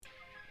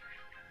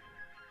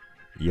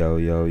Yo,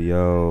 yo,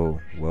 yo.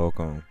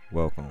 Welcome.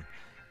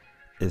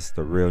 It's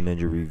the Real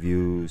Ninja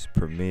Reviews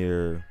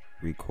premiere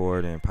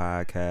recording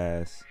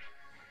podcast.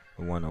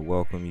 I want to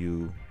welcome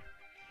you.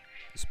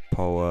 Just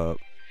pull up,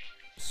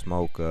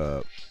 smoke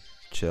up,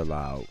 chill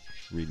out,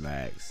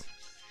 relax,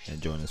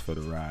 and join us for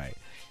the ride.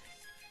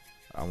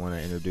 I want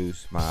to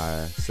introduce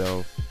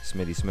myself,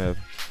 Smitty Smith,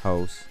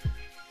 host.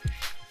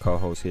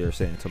 Co-host here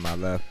sitting to my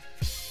left,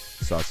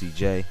 Saucy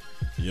J.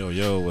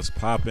 Yo, what's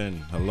poppin'?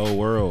 Hello,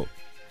 world.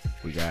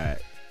 We got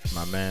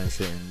my man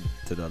sitting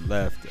to the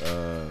left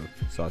of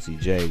Saucy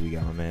J. We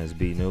got my man's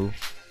B New.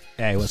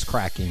 Hey, what's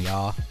cracking,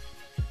 y'all?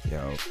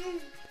 Yo.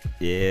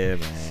 Yeah,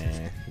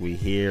 man. We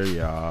here,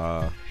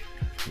 y'all.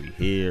 We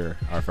here.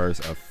 Our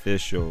first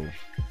official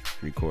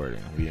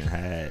recording. We done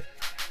had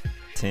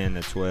 10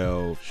 to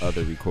 12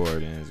 other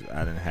recordings.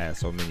 I done had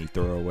so many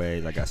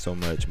throwaways. I got so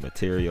much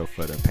material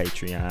for the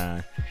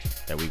Patreon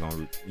that we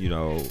gonna,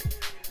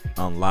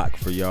 unlock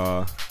for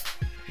y'all.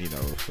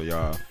 For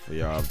y'all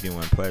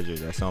viewing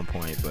pleasures at some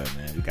point. But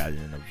man, we got it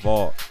in the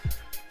vault.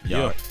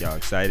 Y'all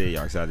excited?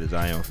 Y'all excited as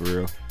I am for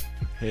real?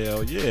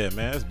 Hell yeah,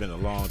 man. It's been a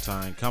long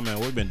time coming.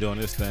 We've been doing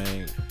this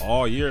thing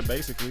all year,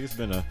 basically. It's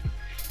been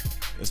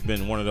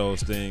one of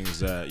those things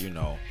that, you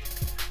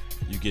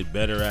get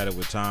better at it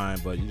with time,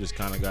 but you just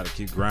kind of got to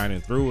keep grinding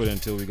through it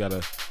until we got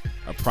a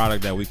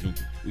product that we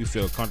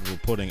feel comfortable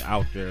putting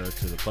out there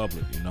to the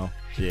public,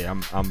 Yeah,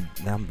 I'm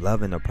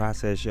loving the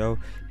process, yo.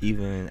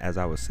 Even as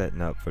I was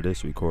setting up for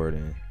this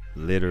recording,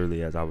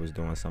 literally as I was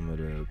doing some of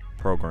the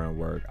program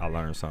work, I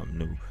learned something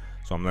new.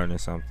 So I'm learning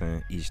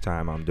something each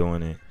time I'm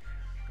doing it.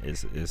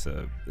 It's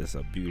a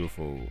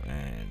beautiful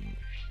and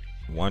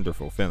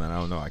wonderful feeling. I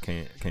don't know. I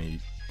can't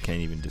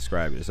even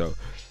describe it. So,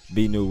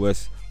 B New,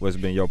 what's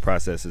been your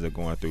processes of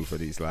going through for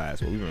these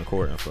last? Well, we've been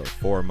recording for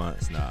 4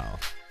 months now.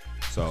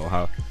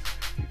 So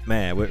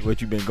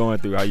what you been going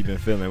through? How you been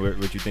feeling?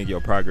 What you think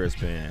your progress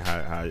been?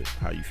 How you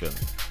feeling?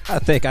 I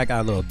think I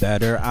got a little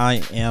better.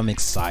 I am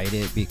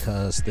excited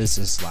because this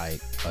is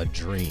like a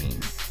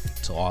dream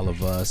to all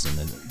of us, and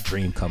a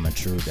dream coming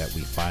true that we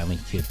finally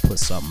could put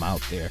something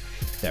out there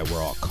that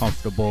we're all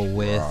comfortable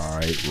with.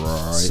 Right.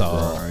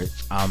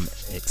 I'm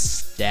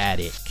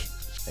ecstatic.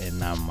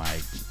 And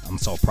I'm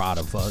so proud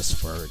of us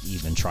for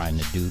even trying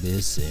to do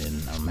this,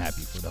 and I'm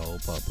happy for the whole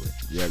public.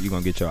 Yeah, you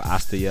gonna get your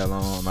Asta yell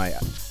on? I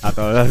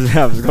thought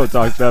I was gonna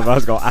talk stuff. I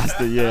was gonna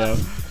Asta yell.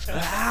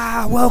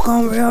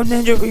 Welcome, Real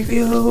Ninja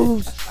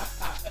Reviews.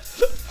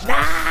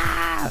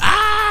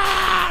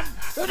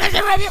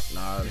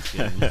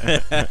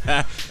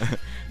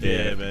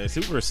 Yeah, man.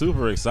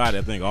 Super excited.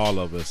 I think all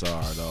of us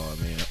are, though. I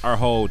mean, our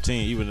whole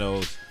team, even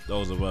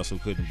those of us who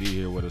couldn't be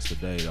here with us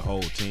today, the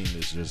whole team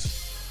is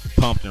just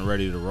pumped and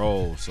ready to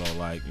roll. So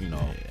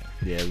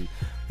yeah,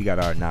 we got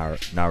our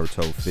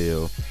Naruto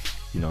feel,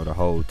 the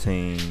whole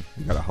team.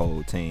 We got a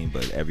whole team,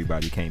 but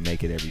everybody can't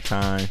make it every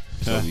time,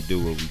 so we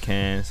do what we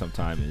can.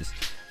 Sometimes it's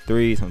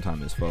 3,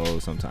 sometimes it's 4,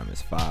 sometimes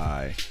it's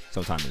 5,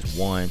 sometimes it's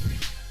 1.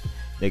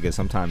 Nigga,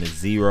 sometimes it's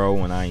 0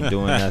 when I ain't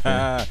doing nothing.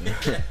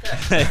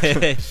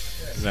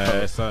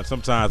 Nah,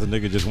 sometimes a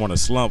nigga just want to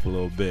slump a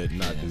little bit and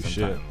not do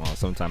shit.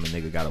 Sometimes a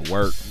nigga gotta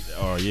work.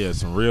 Oh yeah,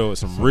 some real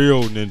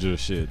ninja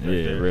shit.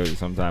 Yeah, really.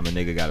 Sometimes a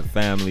nigga got a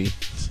family.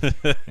 You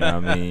know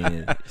what I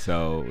mean?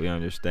 So we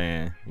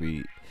understand.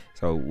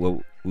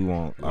 What we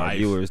want our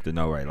viewers to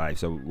know, right? Life.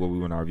 So what we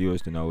want our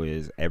viewers to know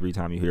is every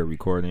time you hear a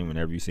recording,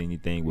 whenever you see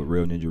anything with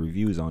Real Ninja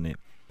Reviews on it,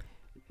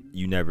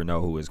 you never know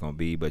who it's gonna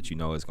be, but you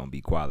know it's gonna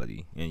be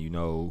quality, and you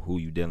know who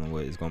you dealing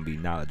with is gonna be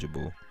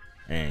knowledgeable.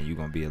 And you're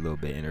going to be a little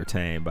bit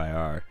entertained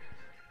by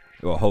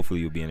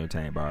hopefully you'll be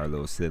entertained by our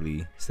little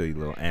silly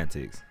little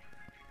antics.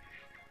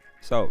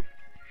 So,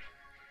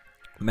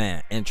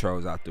 man,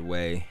 intro's out the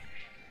way.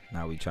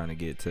 Now we trying to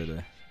get to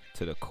the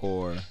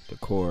core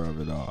of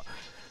it all.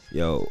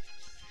 Yo,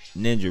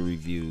 Ninja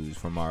Reviews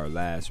from our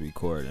last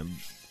recording.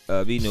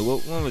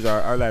 When was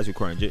our last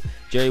recording?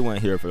 Jerry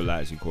wasn't here for the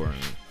last recording.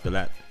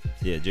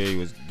 Jerry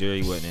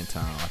wasn't in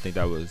town. I think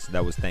that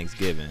was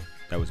Thanksgiving.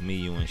 That was me,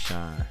 you, and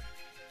Sean.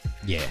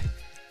 Yeah.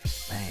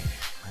 Man,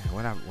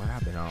 what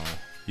I've been on?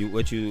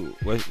 What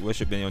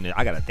should been your ninja?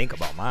 I gotta think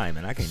about mine,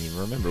 man. I can't even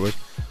remember.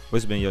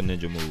 What's been your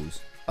ninja moves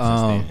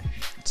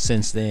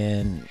since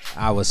then?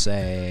 I would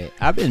say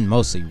I've been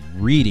mostly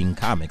reading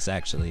comics,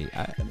 actually.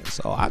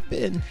 So I've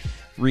been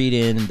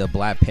reading the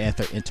Black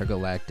Panther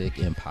Intergalactic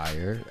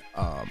Empire,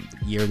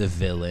 Year the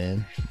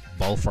Villain.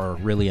 Both are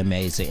really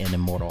amazing, and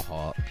Immortal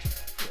Hulk,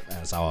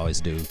 as I always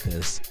do,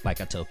 because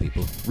like I tell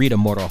people, read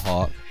Immortal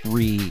Hulk,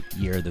 read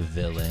Year the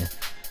Villain.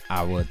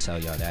 I will tell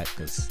y'all that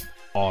because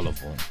all of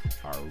them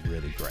are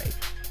really great.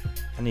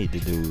 I need to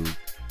do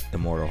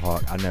Immortal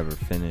Hulk. I never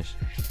finished.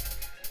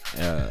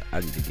 I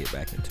need to get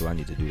back into. I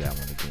need to do that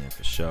one again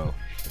for sure.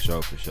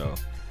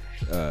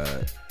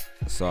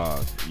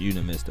 Saw you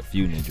done missed a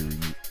few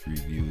ninja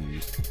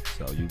reviews,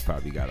 so you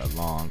probably got a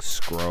long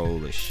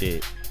scroll of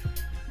shit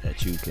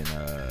that you can.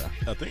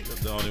 I think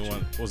the only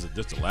one was it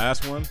just the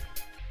last one.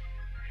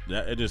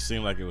 It just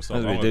seemed like it was so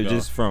long they're ago.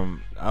 Just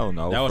from, I don't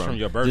know. That was from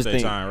your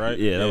birthday time, right?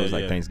 Yeah, that was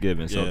like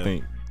Thanksgiving. So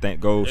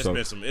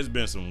It's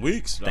been some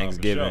weeks.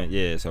 Thanksgiving, sure.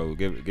 Yeah. So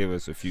give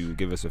us a few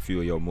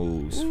of your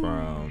moves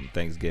from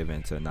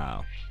Thanksgiving to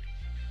now.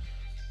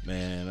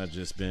 Man, I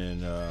just been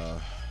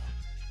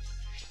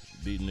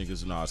beating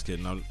niggas. No, I was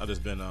kidding. I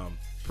just been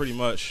pretty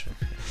much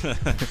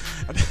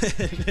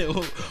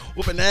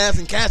whooping ass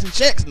and cashing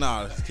checks. No,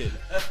 I was kidding.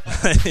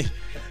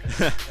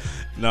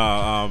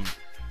 No,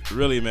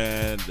 really,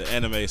 man. The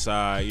anime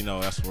side,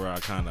 that's where I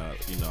kind of,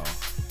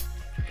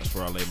 that's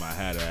where I lay my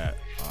hat at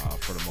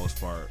for the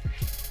most part.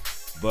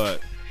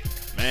 But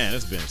man,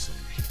 there's been some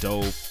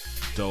dope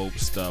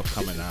stuff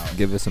coming out.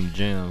 Give us some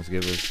gems.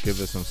 Give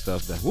us some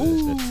stuff that's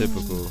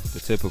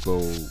the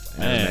typical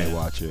anime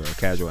watcher or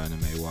casual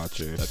anime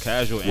watcher. A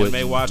casual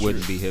anime watcher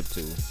wouldn't be hip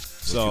to.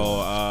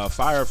 So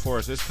Fire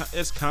Force,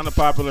 it's kind of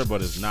popular,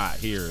 but it's not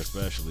here,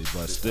 especially.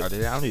 But do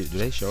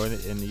they show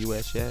it in the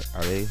U.S. yet?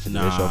 Do they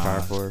show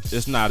Fire Force?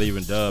 It's not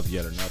even dubbed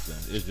yet or nothing.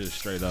 It's just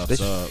straight up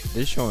sub.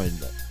 They're showing.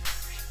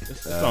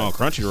 It's on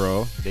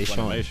Crunchyroll. They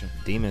showing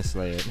Demon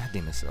Slayer. Not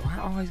Demon Slayer. I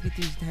always get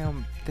these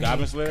damn things.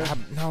 Goblin Slayer?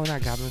 No,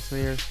 not Goblin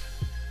Slayer.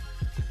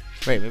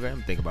 Wait, maybe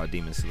I'm thinking about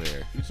Demon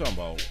Slayer. You talking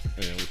about?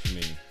 What you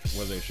mean?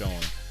 What are they showing?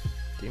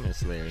 Demon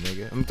Slayer,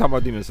 nigga. I'm talking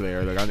about Demon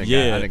Slayer. Like, I think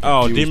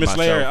Demon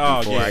Slayer.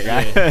 Oh,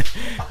 yeah.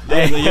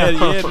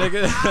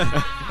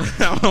 Nigga.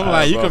 I'm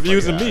like, you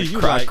confusing me. You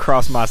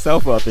cross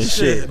myself up and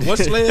shit. What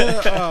Slayer?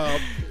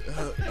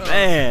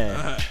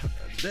 Man.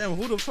 Damn,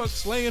 who the fuck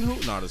slaying who?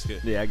 No, just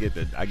kidding. Yeah, I get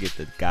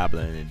the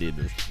Goblin and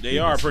Demon. They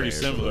are pretty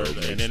similar,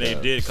 and then they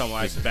did come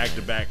like back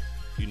to back,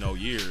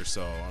 years.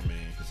 So I mean,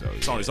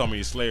 it's only so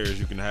many Slayers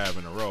you can have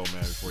in a row,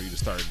 man, before you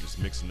just start just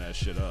mixing that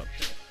shit up.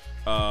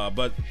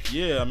 But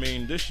yeah, I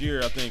mean, this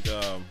year I think,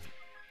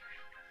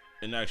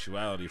 in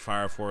actuality,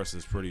 Fire Force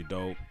is pretty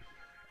dope.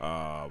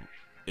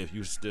 If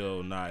you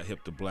still not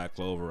hip to Black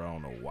Clover, I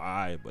don't know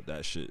why, but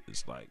that shit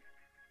is like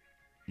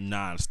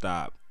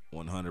nonstop.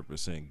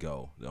 100%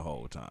 go the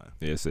whole time.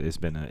 It's a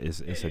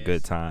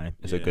good time.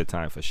 It's a good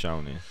time for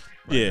shonen.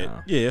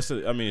 Now.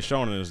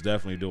 Shonen is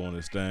definitely doing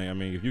this thing. I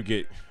mean, if you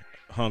get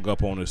hung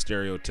up on the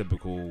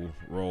stereotypical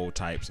role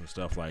types and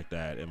stuff like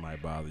that, it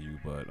might bother you.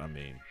 But I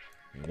mean,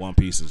 One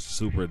Piece is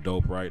super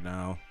dope right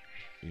now.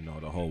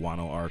 The whole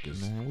Wano arc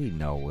is. Man, we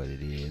know what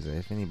it is.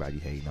 If anybody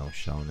hating on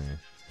shonen,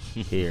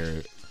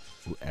 here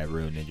at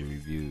Real Ninja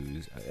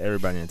Reviews,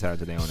 everybody entitled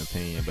to their own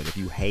opinion, but if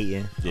you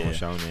hating on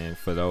shonen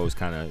for those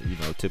kind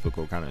of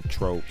typical kind of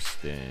tropes,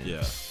 then you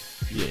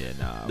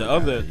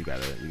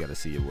gotta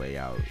see your way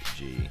out.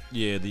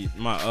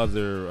 My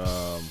other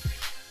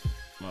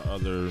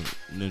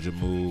ninja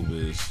move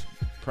is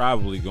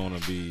probably gonna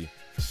be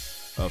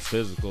a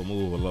physical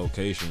move, a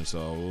location,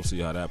 so we'll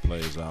see how that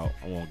plays out.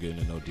 I won't get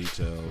into no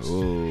details.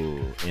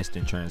 Ooh,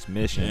 instant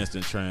transmission,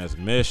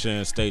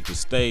 state to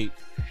state.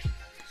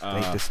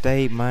 State to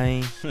state,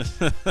 man.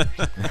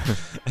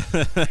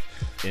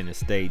 In the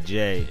state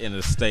J. In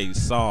the state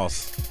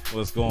sauce.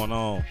 What's going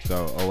on?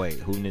 So, wait,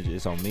 who ninja?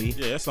 It's on me?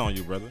 Yeah, it's on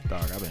you, brother.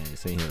 Dog, I've been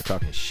sitting here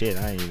talking shit.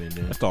 I ain't even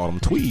been. That's all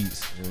them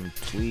tweeds.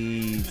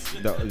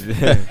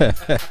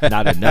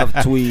 Not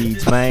enough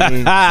tweeds,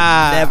 man.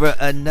 Never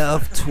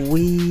enough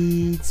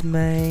tweeds,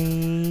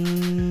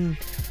 man.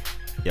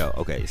 Yo,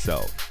 okay,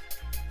 so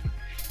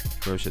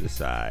real shit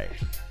aside.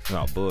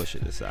 No,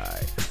 bullshit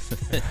aside.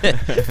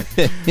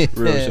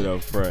 Real shit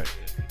up front.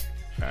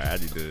 All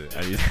right,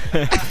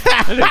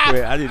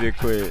 I need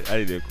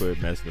to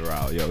quit messing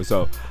around, yo.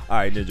 So, all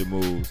right, ninja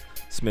moves.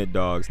 Smith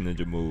Dog's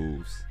ninja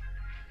moves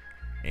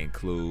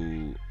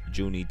include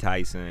Junie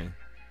Tyson,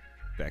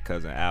 that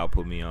cousin Al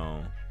put me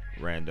on,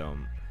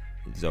 random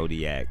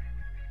Zodiac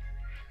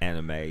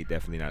anime,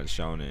 definitely not a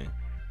shonen.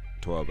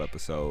 12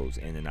 episodes,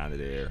 in and out of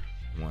there.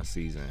 One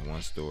season,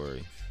 one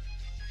story.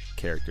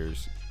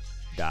 Characters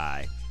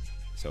die.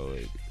 So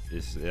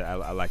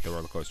I like the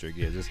roller coaster it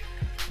gives.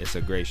 It's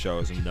a great show.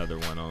 It's another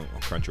one on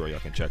Crunchyroll y'all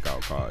can check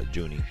out called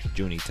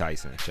Junie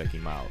Tyson. Check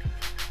him out.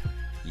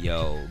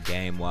 Yo,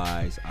 game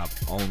wise, I've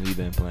only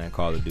been playing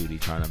Call of Duty,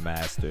 trying to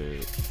master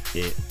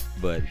it,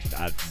 but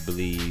I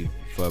believe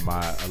for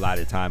my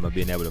allotted time of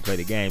being able to play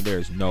the game,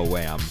 there's no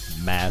way I'm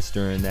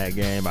mastering that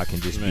game. I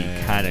can just be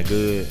kind of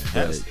good.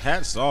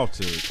 Hats off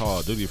to Call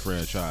of Duty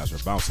franchise for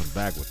bouncing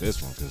back with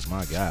this one, because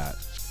my God,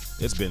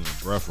 it's been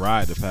a rough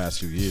ride the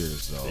past few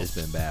years. So it's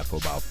been bad for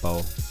about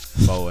four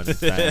of them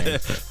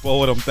things.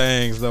 Four of them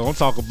things, though. I'm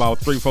talking about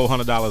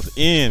 $300-$400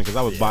 in, because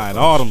I was buying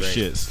all them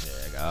shits.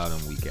 Yeah, I got all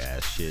them weak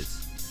ass shits.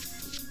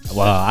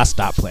 Well, I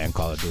stopped playing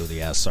Call of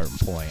Duty at a certain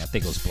point. I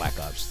think it was Black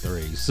Ops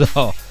 3.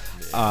 So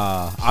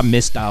I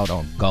missed out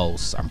on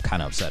Ghosts. I'm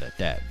kind of upset at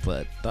that.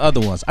 But the other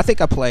ones, I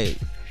think I played,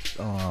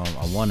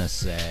 I want to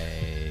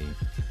say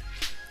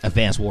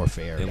Advanced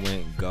Warfare. It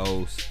went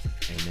Ghost,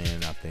 and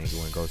then I think it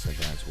went Ghost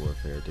Advanced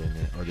Warfare, didn't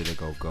it? Or did it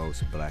go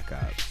Ghost Black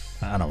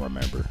Ops? I don't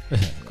remember.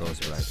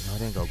 Ghost Black. No, it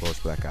didn't go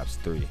Ghost Black Ops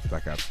 3.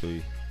 Black Ops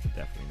 3,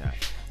 definitely not.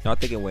 No, I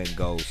think it went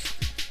Ghost.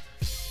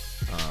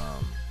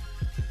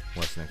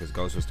 What's next? Because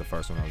Ghost was the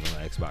first one that was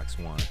on the Xbox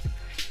One.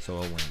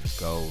 So it went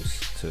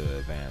Ghost to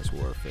Advanced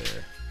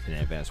Warfare. and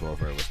Advanced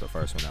Warfare was the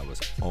first one that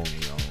was only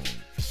on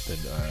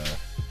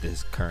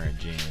this current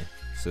gen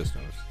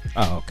systems.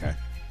 Oh, okay.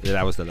 Yeah,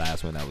 that was the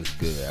last one that was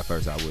good. At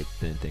first,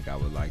 didn't think I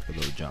would like the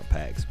little jump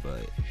packs,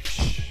 but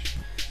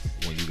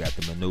when you got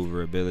the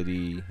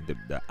maneuverability,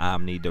 the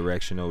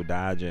omnidirectional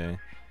dodging,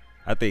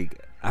 I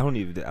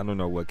don't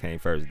know what came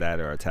first, that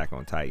or Attack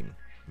on Titan.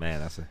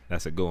 Man,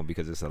 that's a good one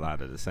because it's a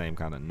lot of the same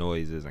kind of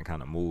noises and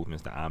kind of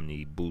movements, the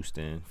omni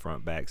boosting,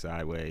 front, back,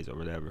 sideways, or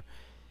whatever.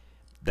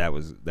 That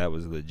was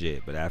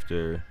legit. But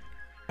after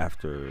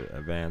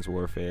Advanced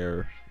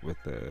Warfare with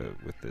the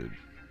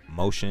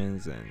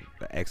motions and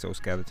the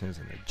exoskeletons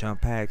and the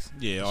jump packs.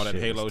 Yeah, all that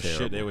Halo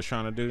shit they was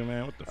trying to do,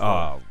 man. What the fuck?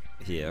 Oh,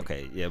 yeah,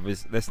 okay. Yeah,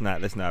 but let's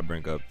not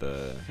bring up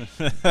the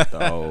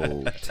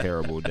old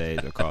terrible days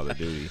of Call of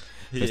Duty.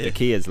 Because the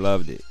kids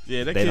loved it.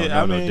 Yeah, they don't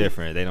know no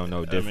different. They don't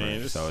know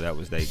different. So that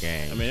was their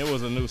game. I mean, it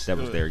was a new. That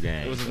was their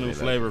game. It was a new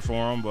flavor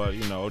for them, but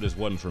it just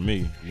wasn't for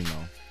me.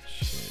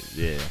 Shit,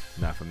 yeah,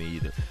 not for me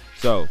either.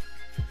 So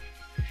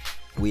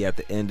we at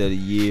the end of the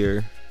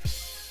year.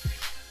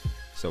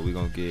 So we're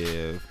gonna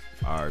give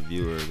our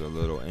viewers a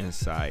little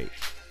insight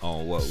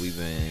on what we've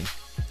been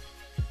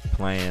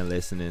playing,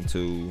 listening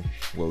to,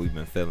 what we've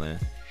been feeling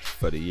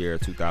for the year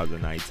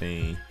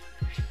 2019.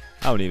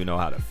 I don't even know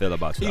how to feel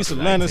about 2019. East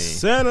Atlanta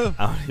Center.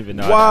 I don't even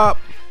know. I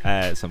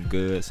had some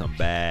good, some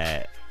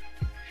bad,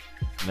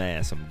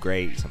 man, some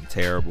great, some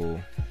terrible.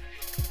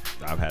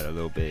 I've had a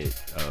little bit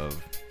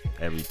of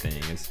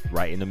everything. It's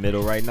right in the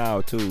middle right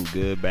now too.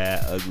 Good,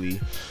 bad, ugly,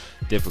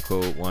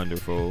 difficult,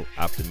 wonderful,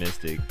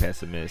 optimistic,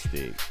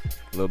 pessimistic,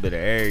 a little bit of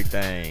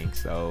everything.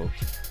 So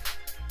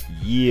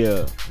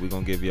yeah, we're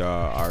gonna give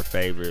y'all our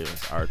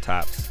favorites, our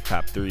top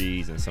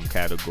threes in some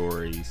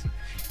categories: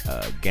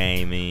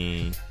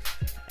 gaming,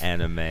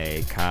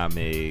 anime,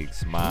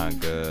 comics,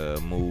 manga,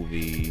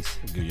 movies,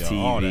 give y'all TV,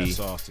 all that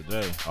sauce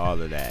today.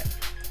 All of that.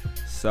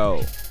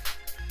 So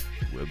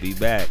we'll be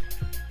back.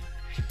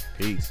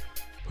 Peace,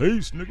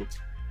 nigga.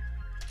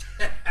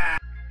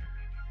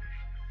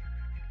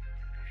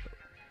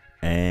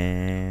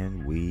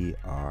 And we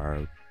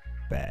are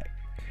back,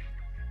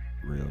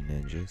 real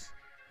ninjas.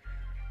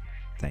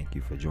 Thank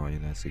you for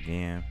joining us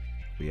again.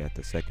 We at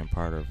the second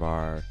part of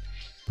our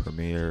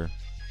premiere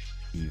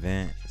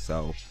event,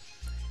 so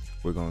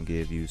we're gonna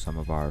give you some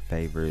of our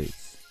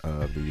favorites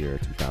of the year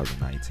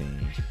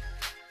 2019.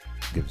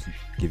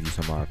 Give you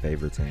some of our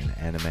favorites in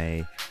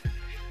anime,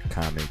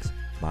 comics,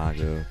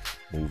 manga,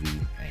 movie,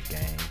 and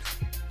games.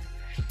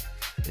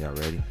 Y'all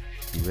ready?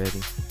 You ready?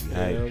 You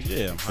hyped?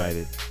 Yeah,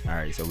 excited. All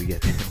right, so we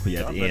at the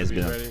end.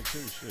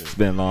 It's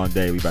been a long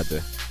day. We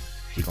gonna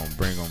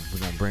bring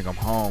them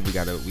home. We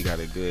got a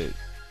good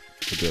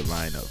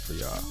lineup for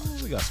y'all.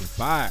 We got some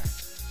fire.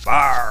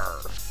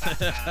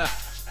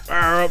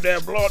 Fire up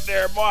that blood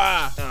there,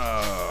 boy.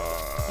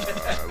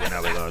 We're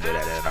not gonna do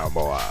that no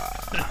more.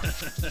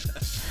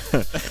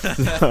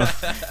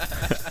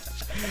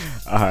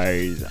 All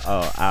right.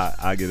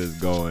 I'll get us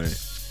going.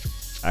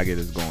 I get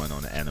us going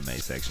on the anime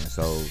section.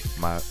 So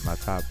my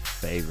top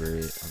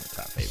favorite,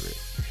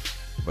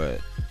 but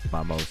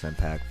my most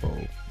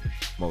impactful,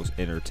 most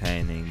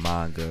entertaining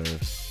manga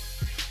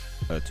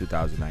of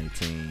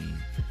 2019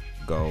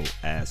 go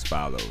as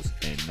follows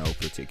in no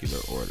particular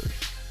order: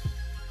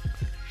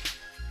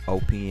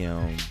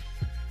 OPM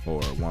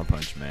or One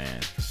Punch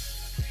Man,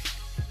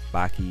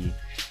 Baki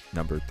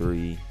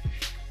 #3,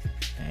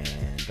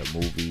 and the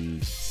movie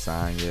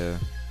Sanya.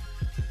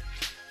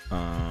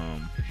 My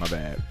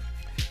bad.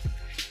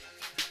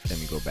 Let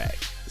me go back.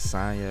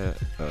 Sanya.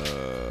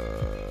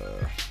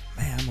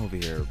 Man, I'm over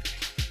here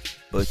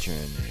butchering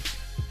this.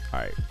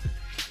 All right.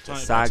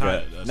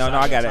 Saga. No,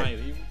 I got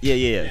it.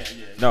 Yeah.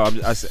 No,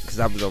 because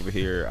I was over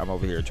here. I'm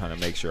over here trying to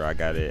make sure I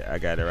got it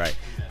right.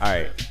 All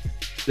right.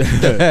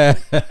 That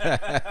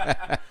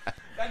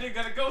nigga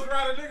got a Ghost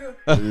Rider, nigga.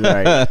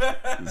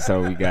 Right.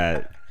 So we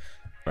got.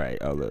 Right.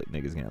 Oh look,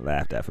 niggas getting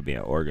laughed at for being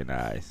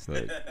organized.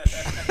 Like,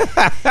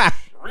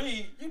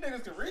 read. You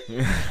niggas can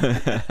read.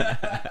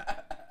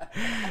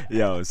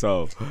 Yo,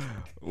 so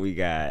we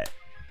got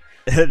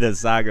the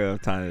Saga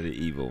of Tanya the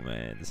Evil,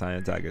 man. The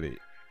Saga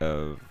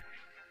of.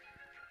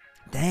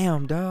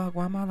 Damn, dog.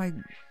 Why am I like?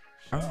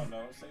 That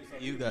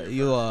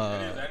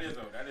is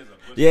a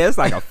yeah, it's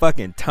like a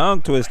fucking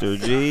tongue twister,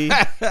 G.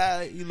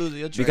 You losing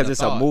your train because of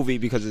it's thought. a movie.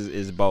 Because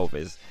it's both.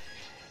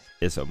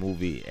 It's a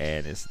movie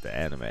and it's the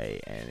anime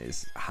and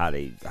it's how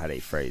they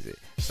phrase it.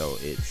 So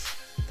it's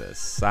the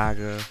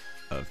Saga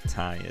of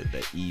Tanya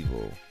the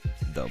Evil,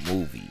 the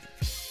movie,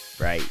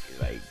 right?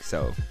 Like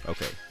so.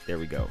 Okay, there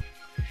we go.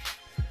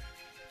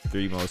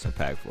 3 most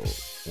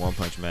impactful: One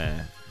Punch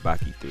Man,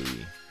 Baki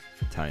 3,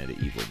 Tanya the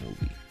Evil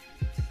movie.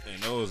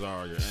 And those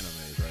are your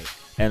enemies, right?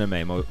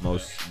 Anime,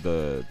 most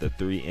the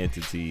 3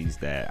 entities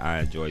that I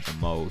enjoyed the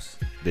most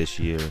this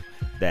year.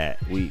 That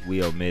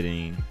we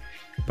omitting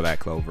Black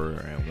Clover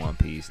and One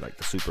Piece, like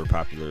the super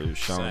popular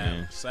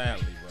shonen.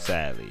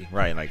 Sadly,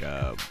 right? Like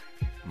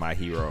My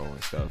Hero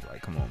and stuff.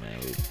 Like, come on, man.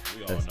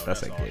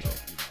 That's a given.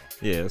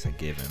 Yeah, that's a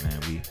given,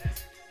 man.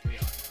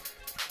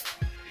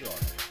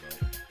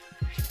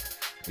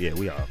 Yeah,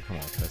 we are. Come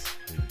on,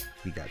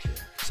 we got there.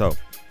 So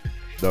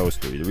those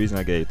three. The reason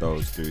I gave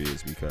those three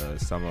is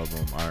because some of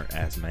them aren't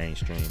as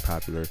mainstream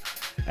popular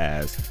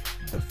as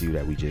the few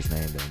that we just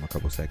named them a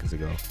couple seconds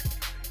ago.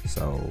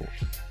 So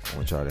I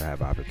want y'all to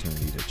have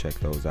opportunity to check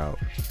those out.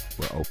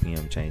 With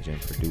OPM changing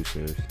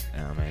producers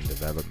and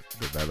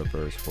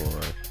developers for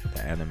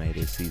the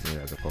animated season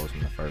as opposed from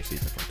the first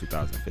season from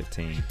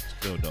 2015.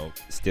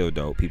 Still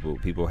dope.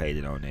 People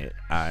hated on it.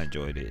 I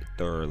enjoyed it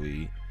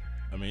thoroughly.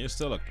 I mean, it's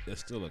still a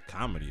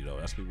comedy though.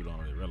 That's what people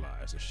don't really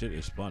realize. The shit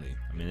is funny.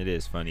 I mean, it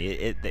is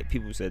funny.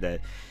 People said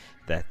that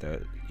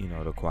the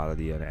the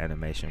quality of the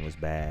animation was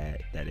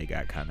bad. That it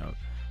got kind of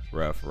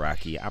rough,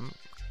 rocky.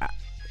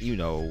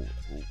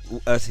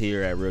 Us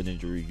here at Real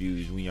Ninja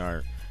Reviews, we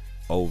aren't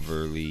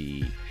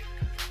overly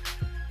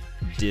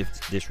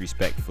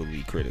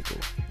disrespectfully critical.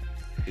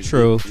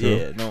 True.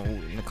 Yeah. No,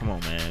 come on,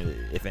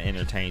 man. If it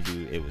entertained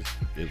you, it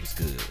was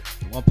good.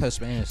 One Punch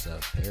Man is a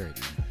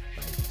parody.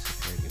 It's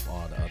a parody of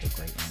all the other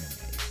great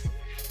anime.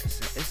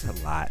 It's a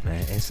lot,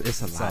 man.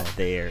 It's a lot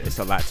there. It's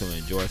a lot to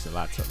enjoy. It's a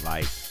lot to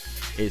like.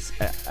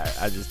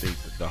 I just think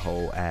that the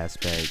whole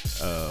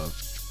aspect of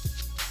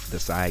the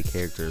side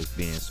characters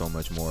being so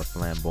much more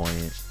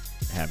flamboyant,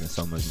 having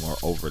so much more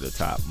over the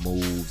top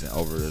moves and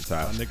over the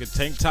top. Nigga,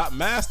 Tank Top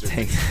Master.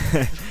 Tank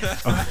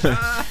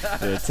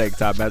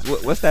Top Master.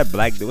 What's that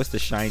black dude? What's the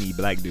shiny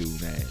black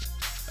dude name?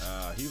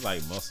 He's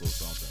like muscle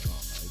something. I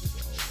don't know. He's just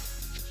a whole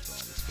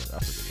strong.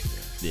 I forget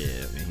his name.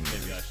 Yeah, I mean,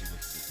 maybe I should.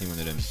 He one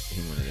of them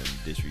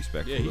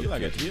disrespectful. Yeah, he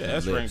like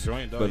that's rank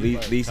joint though. But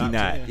at least he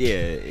not. 10.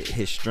 Yeah,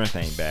 his strength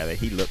ain't bad. Like,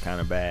 he looked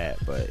kind of bad,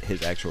 but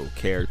his actual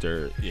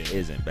character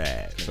isn't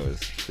bad. So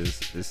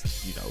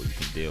it's you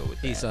can deal with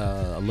that. He's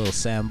a little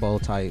Sambo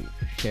type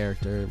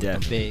character with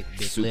a big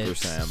super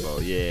lips.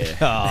 Sambo. Yeah.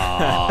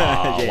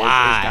 Oh, yeah,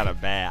 why? It's kind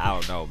of bad. I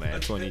don't know, man.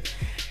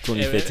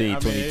 2015, I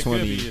mean, 2020. It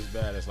could be as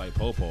bad as like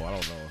Popo. I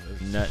don't know.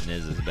 Nothing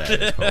is as bad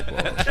as Popo.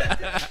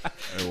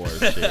 The worst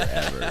shit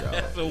ever,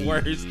 though. The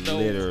worst.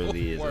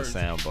 Literally is a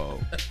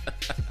Sambo.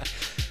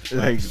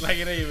 like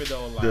it ain't even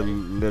no lie. The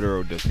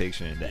literal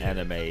depiction, the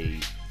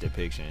anime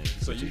depiction,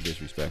 which is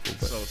disrespectful.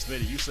 But so,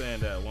 Smitty, you saying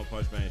that One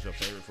Punch Man is your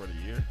favorite for the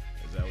year?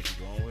 Is that what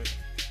you're going with?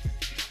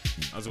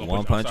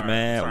 One Punch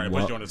Man, sorry,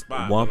 put you on the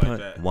spot.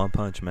 One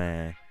Punch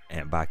Man,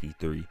 and Baki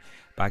 3.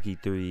 Baki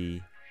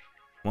 3.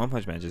 One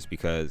Punch Man, just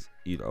because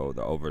the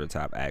over the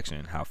top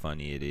action, how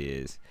funny it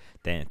is,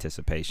 the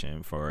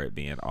anticipation for it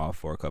being off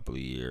for a couple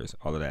of years,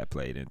 all of that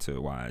played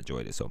into why I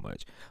enjoyed it so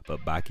much.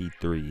 But Baki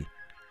 3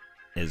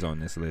 is on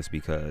this list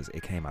because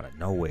it came out of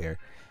nowhere.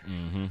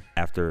 Mm-hmm.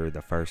 After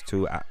the first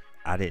two,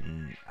 I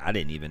didn't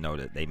even know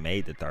that they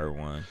made the third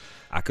one.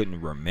 I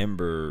couldn't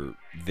remember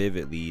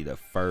vividly the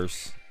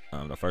first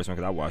one because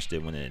I watched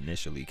it when it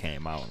initially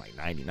came out in like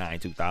 99,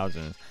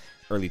 2000s,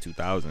 early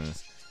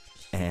 2000s.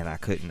 And I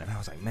couldn't. And I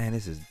was like, man,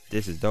 this is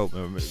dope.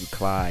 Remember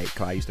Clyde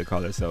used to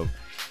call himself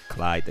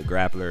Clyde the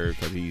Grappler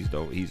because he used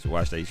to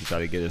watch that. He used to try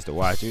to get us to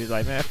watch. He was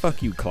like, man,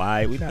 fuck you,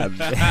 Clyde. We not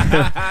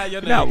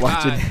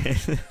watching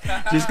it.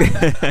 Just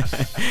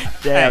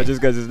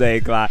because his name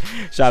Clyde.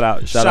 Shout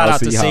out to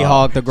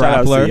Seahawk the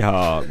Grappler. Shout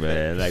out Seahawk,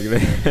 man.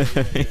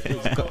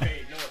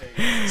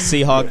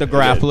 Seahawk the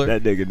Grappler.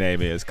 That nigga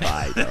name is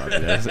Clyde. Dog.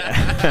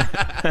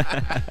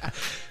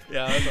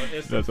 Yeah,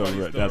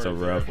 that's a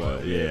rough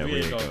one. Yeah,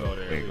 we ain't go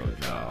there.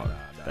 No,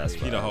 that's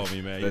he the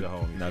homie, man. He the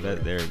homie. No,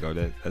 there you go.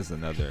 That's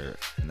another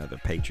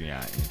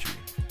Patreon entry.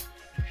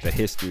 The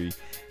history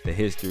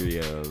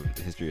of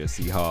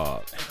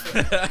Seahawk.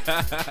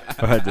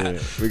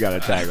 We gotta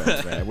tag him,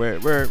 man.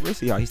 Where's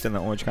Seahawk? He's still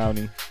in Orange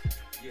County.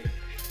 Yeah,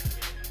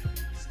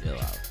 still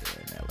out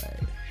there in LA.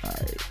 All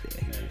right,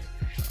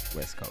 he's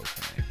West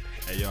Coast, man.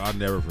 Hey, yo, I'll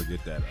never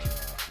forget that.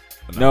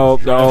 No.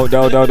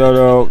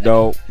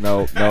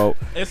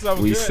 It's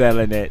we good.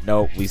 selling it.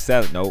 We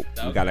selling. Nope.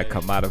 Okay. We gotta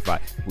commodify.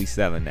 We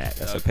selling that.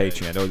 That's Okay. a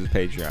Patreon. Those are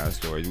Patreon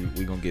stories.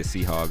 We gonna get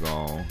Seahawk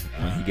on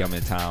when he come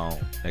in town.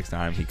 Next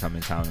time he come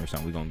in town or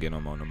something, we gonna get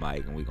him on the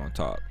mic and we gonna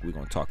talk. We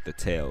gonna talk the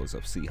tales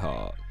of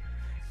Seahawk.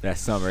 That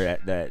summer,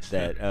 that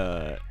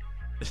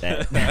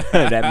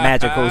that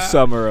magical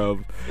summer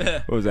of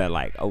what was that,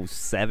 like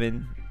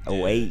 07,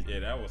 08? Yeah,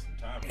 that was some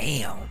time.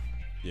 Damn.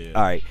 Yeah.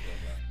 All right.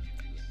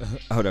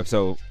 Hold up.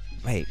 So,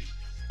 wait.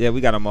 Yeah,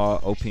 we got them all.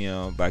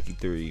 OPM, Baki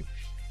 3.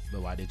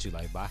 But why did you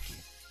like Baki?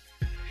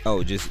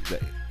 Oh, just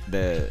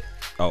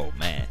oh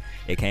man,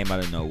 it came out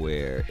of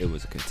nowhere. It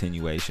was a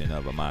continuation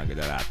of a manga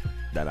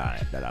that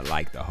I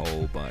liked a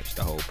whole bunch.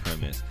 The whole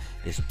premise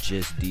is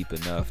just deep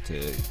enough to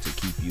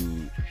keep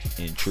you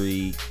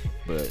intrigued,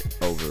 but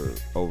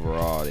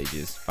overall they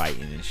just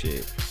fighting and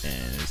shit,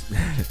 and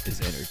it's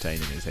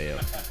entertaining as hell.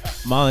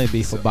 My only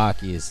beef for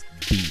Baki is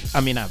beef. I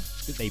mean,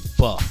 they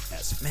buff.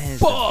 Man,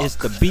 it's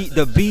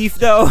the beef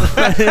though.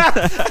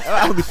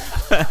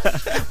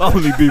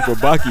 Only beef for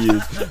Baki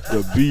is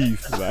the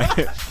beef.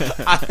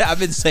 Like, I've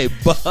been saying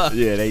buff.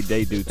 Yeah, they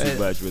do too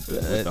much with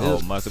the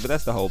whole muscle, but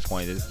that's the whole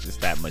point. It's just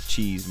that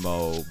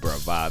machismo,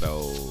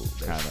 bravado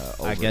kind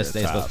of. I guess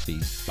they're supposed to be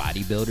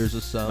bodybuilders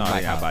or something. No,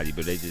 they're not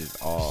bodybuilders. They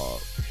just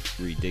all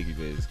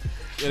ridiculous.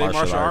 Yeah, they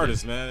martial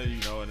artists, man. You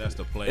know, and that's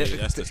the play.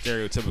 That's the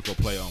stereotypical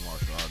play on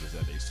martial artists,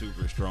 that they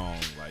super strong,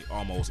 like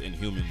almost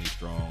inhumanly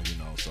strong. You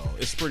know, so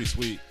it's pretty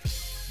sweet.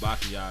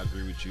 Baki, I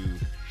agree with you.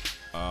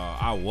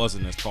 I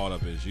wasn't as caught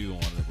up as you on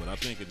it, but I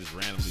think it just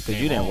randomly came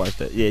you didn't on. watch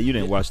that. Yeah, you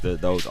didn't watch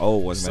those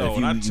old ones, man.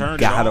 So If you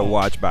gotta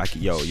watch Baki,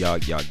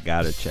 y'all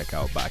gotta check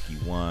out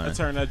Baki 1. I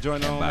turned that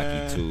joint and on, Baki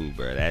man. 2,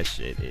 bro. That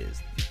shit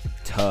is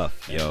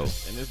tough, yo.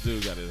 And this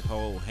dude got his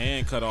whole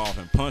hand cut off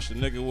and punched the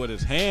nigga with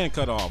his hand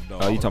cut off, though.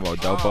 Oh, you talking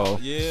about Dopo? Oh,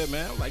 yeah,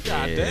 man. I'm like,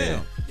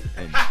 goddamn.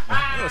 And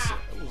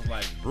It was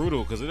like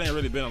brutal because it ain't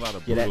really been a lot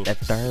of brutal.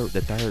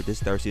 this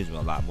third season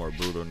was a lot more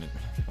brutal than.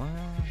 Well,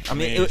 I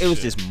mean, Man, it was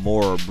shit. just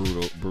more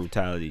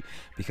brutality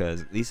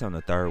because at least on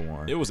the third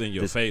one, It was in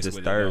your face. This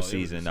with third it, though.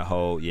 season,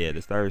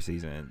 this third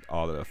season,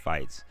 all of the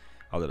fights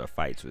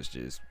was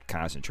just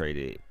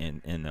concentrated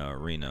in the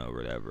arena or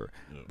whatever.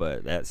 Yeah.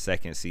 But that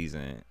second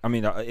season, I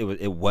mean,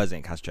 it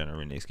wasn't concentrated in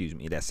the arena. Excuse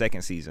me. That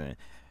second season,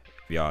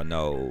 y'all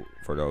know,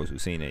 for those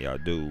who've seen it, y'all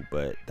do.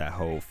 But that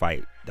whole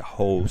fight, the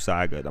whole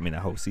saga, I mean,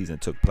 that whole season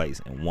took place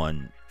in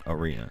one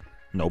arena.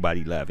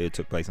 Nobody left. It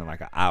took place in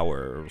like an hour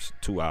or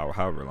 2 hours,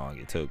 however long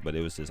it took. But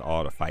it was just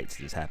all the fights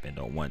just happened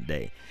on one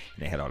day.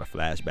 And they had all the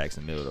flashbacks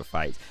in the middle of the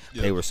fights.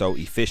 Yep. They were so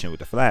efficient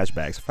with the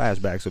flashbacks.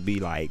 Flashbacks would be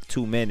like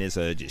 2 minutes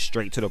just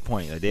straight to the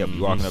point. Like they'll be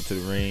walking up to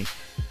the ring.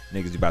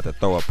 Niggas about to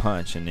throw a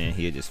punch. And then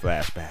he'll just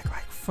flash back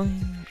like,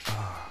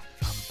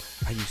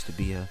 I used to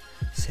be a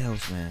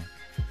salesman.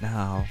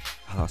 Now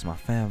I lost my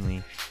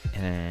family.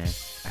 And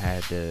I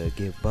had to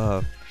get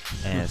buff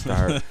and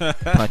start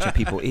punching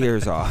people's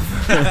ears off.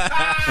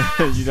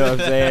 You know what I'm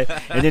saying?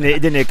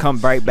 And then they come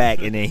right back,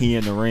 and then he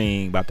in the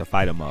ring about to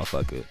fight a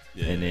motherfucker.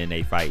 Yeah. And then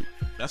they fight.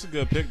 That's a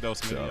good pick, though,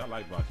 Smitty. I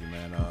like Baki,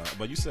 man.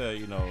 But you said,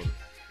 you know,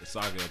 the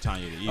saga of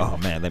Tanya the Evil. Oh,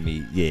 man,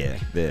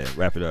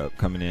 wrap it up.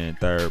 Coming in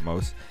third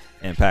most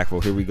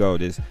impactful. Here we go.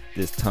 This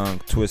tongue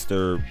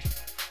twister,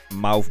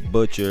 mouth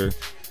butcher.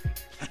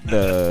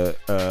 The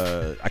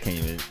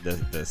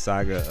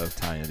saga of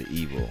Tanya the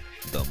Evil,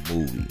 the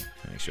movie.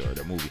 Make sure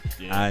the movie.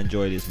 Yeah. I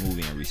enjoy this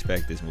movie and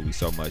respect this movie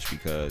so much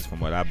because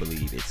from what I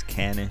believe it's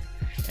canon,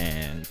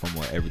 and from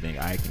what everything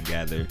I can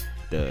gather,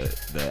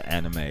 the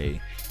anime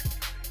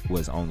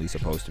was only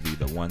supposed to be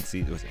the one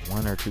season. Was it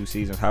 1 or 2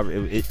 seasons? However,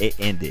 it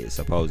ended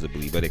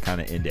supposedly, but it kind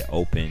of ended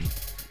open.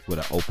 With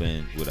an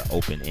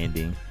open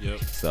ending.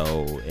 Yep.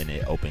 So, and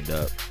it opened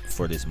up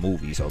for this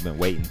movie. So I've been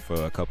waiting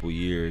for a couple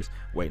years,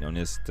 waiting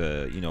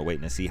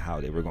to see how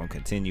they were going to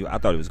continue. I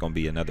thought it was going to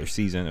be another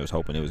season. I was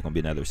hoping it was going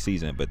to be another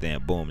season, but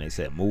then boom, they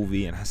said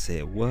movie, and I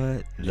said,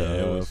 what?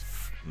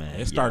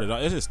 Man, it started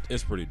off.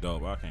 It's pretty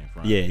dope. I can't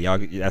front. Yeah, y'all.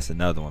 That's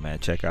another one, man.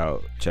 Check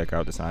out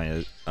the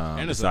saga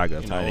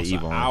of Tanya the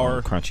Evil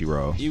on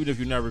Crunchyroll. Even if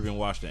you never even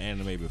watched the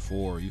anime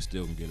before, you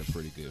still can get a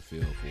pretty good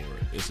feel for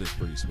it. It's just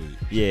pretty sweet.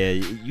 Yeah,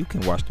 you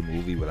can watch the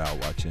movie without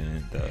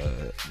watching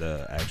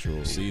the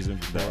actual season,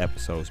 the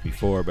episodes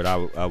before. But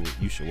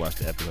you should watch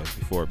the episodes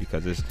before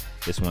because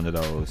it's one of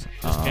those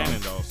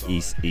canon though. So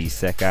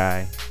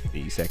isekai,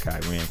 the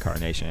isekai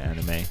reincarnation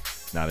anime.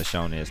 Not a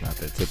shonen. It's not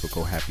the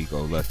typical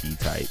happy-go-lucky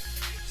type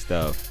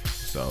stuff.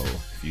 So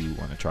if you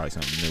want to try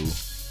something new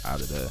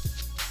out of the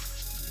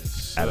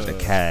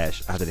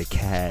cash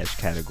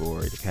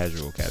category, the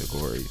casual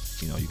category,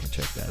 you can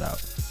check that out.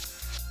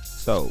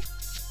 So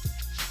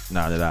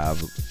now that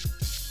I've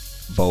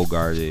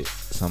bogarted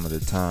some of the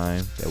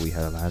time that we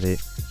had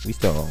allotted, we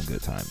still on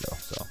good time though.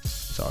 So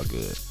it's all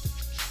good.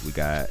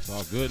 It's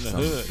all good in the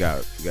hood. We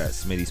got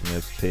Smitty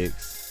Smith's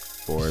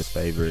picks for his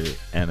favorite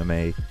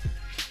anime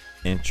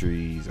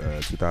entries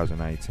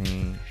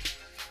 2019.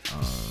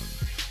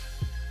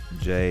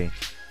 Jay,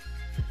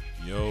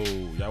 yo,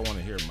 y'all want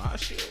to hear my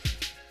shit?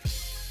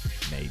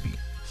 Maybe.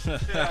 The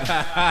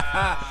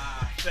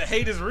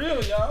hate is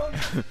real, y'all.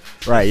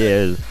 Right,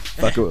 yeah.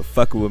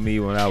 Fucking with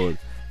me when I was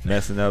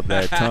messing up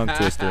that tongue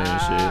twister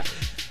and shit.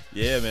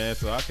 Yeah, man.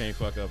 So I can't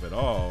fuck up at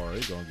all, or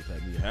it's gonna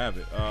let me have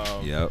it.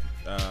 Yep.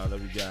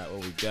 Let me got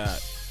what we got.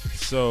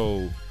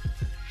 So,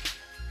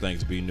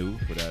 thanks B New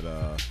for that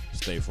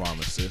State Farm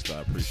assist.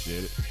 I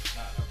appreciate it.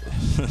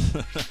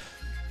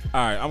 All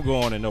right, I'm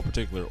going in no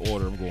particular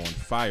order. I'm going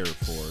Fire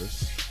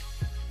Force.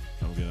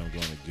 I'm going to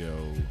go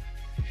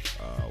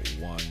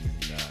one.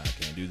 Nah, I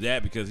can't do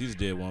that because he just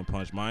did One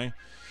Punch Man.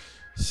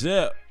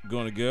 So,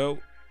 going to go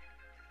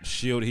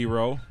Shield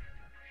Hero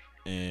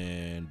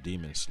and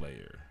Demon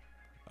Slayer.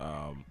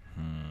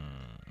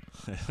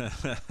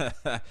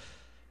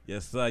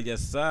 Yes, sir.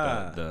 Yes,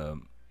 sir. The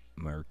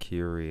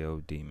Mercurial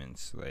Demon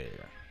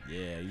Slayer.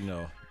 Yeah,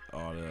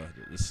 all the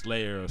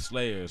Slayer of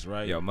Slayers,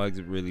 right? Yo, Muggs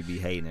really be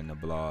hating in the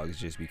blogs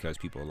just because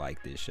people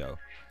like this show.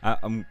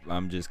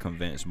 I'm just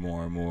convinced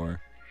more and more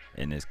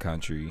in this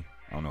country.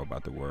 I don't know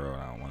about the world.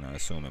 I don't want to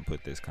assume and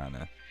put this kind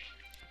of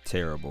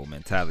terrible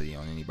mentality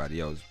on anybody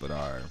else, but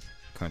our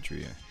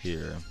country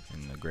here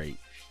in the great,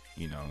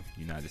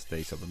 United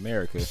States of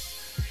America.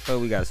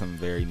 But we got some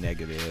very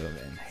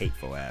negative and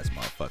hateful ass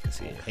motherfuckers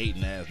here.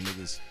 Hating ass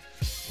niggas.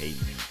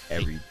 hating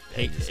every.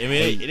 It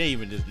ain't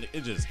even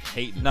just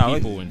hating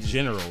people in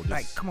general.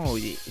 Like, come on,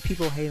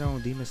 people hate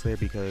on Demon Slayer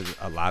because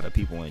a lot of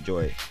people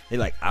enjoy it. They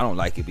like, I don't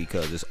like it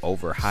because it's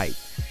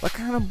overhyped. What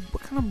kind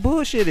of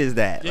bullshit is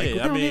that?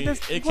 Yeah, like,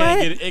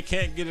 it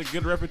can't get a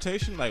good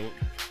reputation. Like,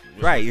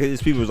 right?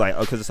 Because people's like,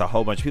 oh, because it's a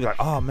whole bunch of people like,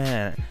 oh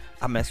man,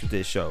 I mess with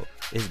this show.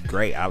 It's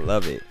great. I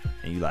love it.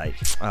 And you like,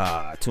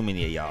 too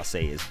many of y'all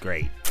say it's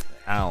great.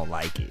 I don't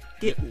like it.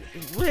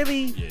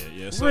 Really?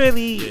 Yeah. So,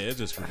 really? Yeah, it's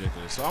just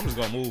ridiculous. So I'm just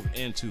gonna move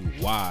into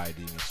why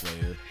Demon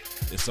Slayer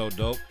is so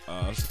dope.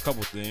 It's a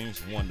couple things.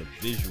 One, the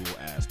visual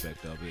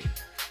aspect of it.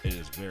 It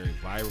is very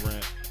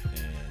vibrant,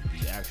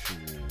 and the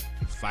actual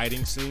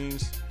fighting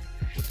scenes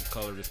with the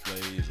color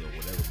displays or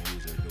whatever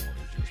moves they're doing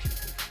is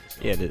just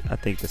ridiculous. So, I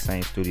think the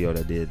same studio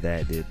that did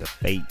the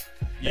Fate.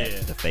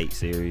 The Fate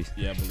series.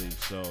 Yeah, I believe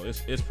so.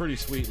 It's pretty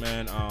sweet,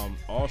 man.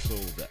 Also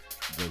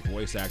the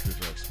voice actors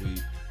are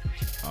sweet.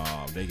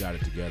 They got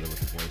it together with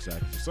the voice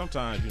actors.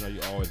 Sometimes,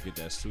 you always get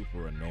that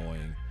super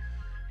annoying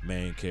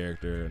main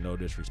character. No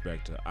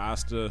disrespect to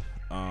Asta,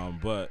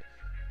 but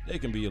they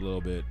can be a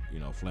little bit,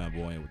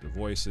 flamboyant with the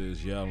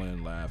voices,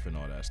 yelling, laughing,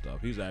 all that stuff.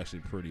 He's actually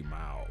pretty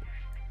mild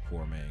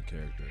for a main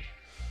character.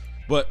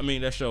 But I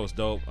mean, that show is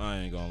dope. I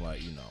ain't gonna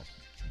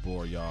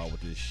bore y'all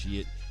with this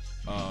shit.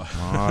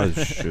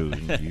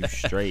 Shoot, you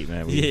straight,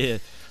 man. Yeah.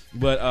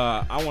 But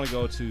I want to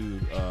go to,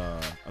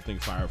 I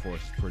think Fire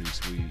Force is pretty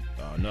sweet.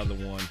 Another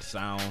one, the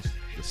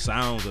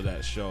sounds of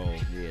that show.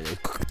 Yeah,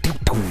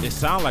 it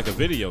sounds like a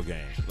video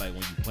game. Like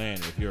when you playing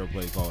it, if you ever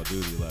play Call of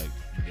Duty, like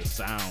the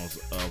sounds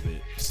of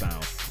it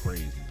sounds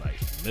crazy. Like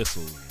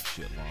missiles and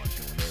shit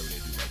launching whenever they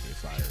do like their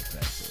fire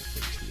attacks. So it's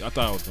pretty sweet. I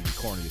thought it was going to be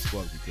corny as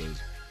fuck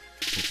because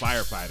for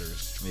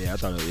firefighters. Yeah, I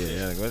thought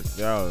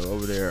y'all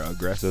over there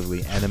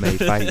aggressively anime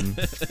fighting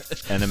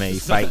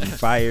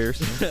fires.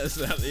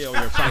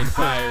 We're fighting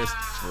fires.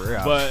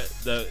 But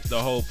the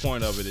whole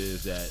point of it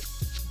is that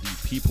the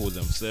people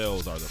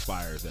themselves are the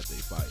fires that they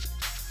fight.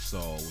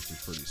 So, which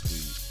is pretty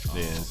sweet.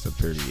 Yeah,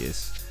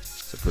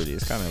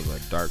 it's kind of a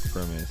dark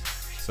premise.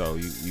 So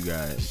you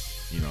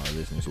guys,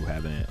 listeners who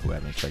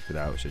haven't checked it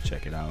out should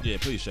check it out. Yeah,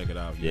 please check it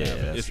out.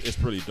 Yeah, it's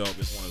pretty dope.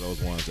 It's one of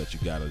those ones that you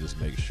gotta just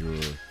make sure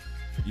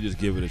you just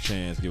give it a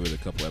chance, give it a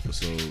couple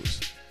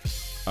episodes.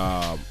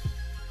 What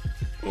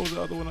was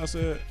the other one I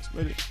said?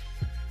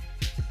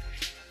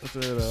 I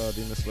said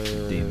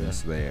Demon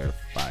Slayer,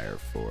 Fire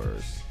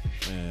Force.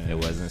 And it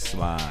wasn't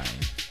Slime.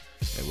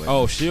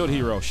 Shield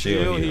Hero.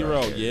 Shield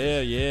Hero.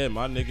 Yeah.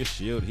 My nigga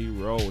Shield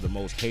Hero, the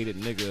most hated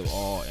nigga of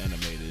all anime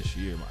this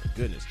year. My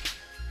goodness.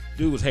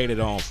 Dude was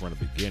hated on from the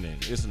beginning.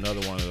 It's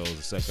another one of those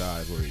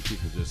isekais where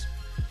people just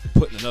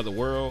put in another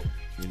world.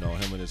 Him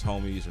and his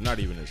homies, or not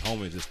even his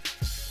homies, just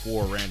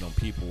 4 random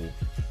people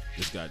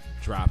just got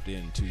dropped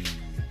into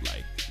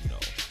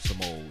some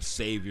old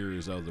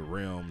saviors of the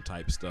realm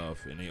type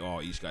stuff, and they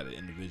all each got an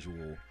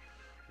individual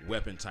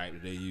weapon type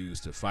that they use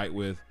to fight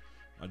with.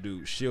 My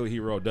dude, Shield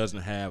Hero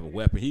doesn't have a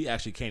weapon. He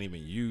actually can't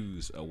even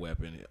use a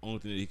weapon. The only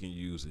thing that he can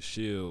use is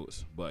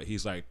shields, but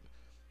he's like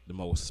the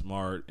most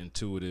smart,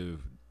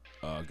 intuitive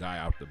guy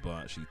out the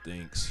bunch. He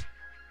thinks,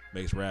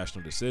 makes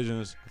rational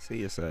decisions.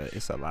 See, it's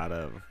a lot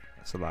of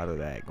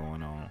that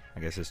going on. I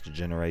guess it's the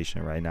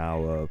generation right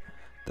now of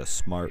the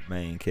smart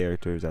main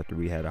characters after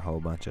we had a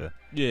whole bunch of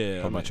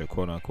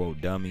quote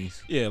unquote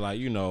dummies. Yeah, Bad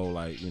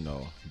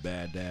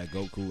Dad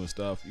Goku and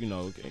stuff.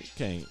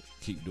 Can't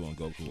keep doing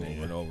Goku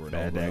over and over and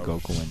Bad over. Dad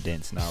Goku and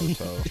Dense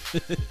Naruto.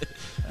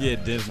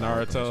 Dense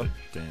Naruto.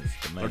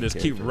 Or just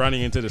keep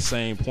running into the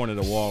same point of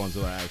the wall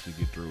until I actually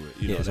get through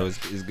it. So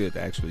it's good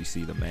to actually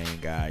see the main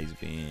guys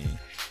being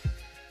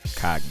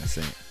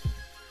cognizant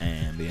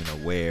and being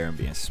aware and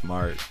being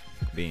smart,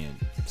 being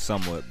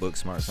somewhat book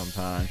smart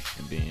sometimes,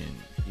 and being,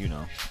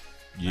 man,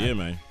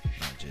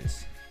 not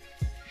just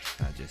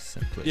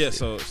simplistic. Yeah,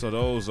 so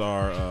those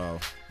are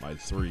my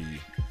 3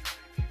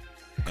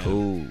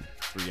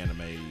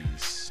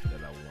 animes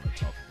that I want to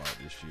talk about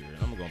this year.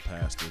 And I'm gonna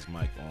pass this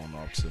mic on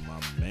off to my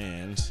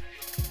man's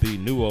B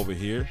New over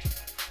here.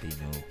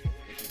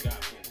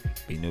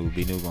 B New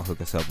gonna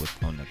hook us up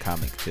on the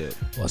comic tip.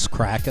 What's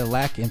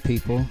crack-a-lacking,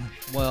 people?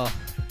 Well,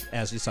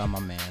 as you saw, my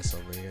man's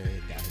over here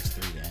got his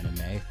 3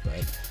 anime,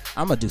 but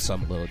I'm gonna do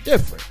something a little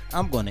different.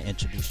 I'm gonna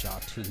introduce y'all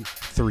to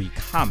 3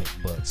 comic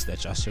books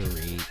that y'all should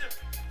read.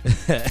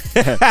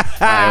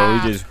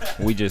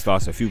 We just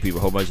lost a few people.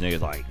 A whole bunch of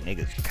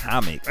niggas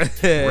comic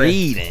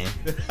reading.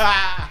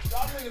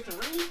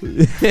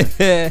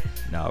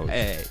 No.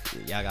 Hey,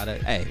 y'all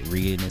gotta.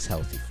 Reading is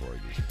healthy for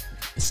you.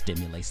 It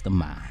stimulates the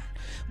mind.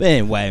 But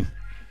anyway,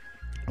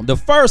 the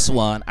first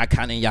one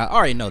y'all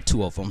already know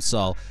 2 of them,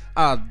 so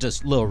I'll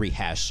just little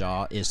rehash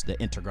y'all. Is the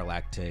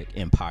Intergalactic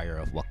Empire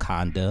of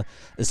Wakanda.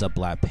 It's a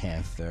Black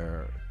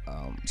Panther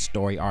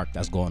story arc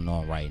that's going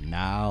on right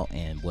now,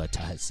 and what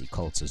Ta-Nehisi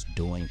Coates is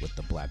doing with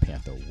the Black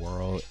Panther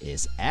world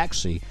is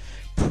actually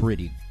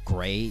pretty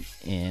great.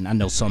 And I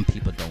know some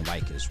people don't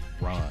like his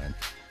run,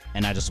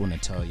 And I just want to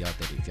tell y'all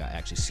that if y'all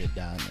actually sit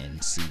down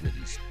and see what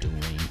he's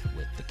doing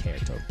with the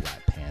character of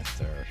Black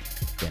Panther,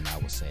 then I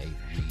would say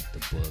read the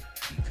book,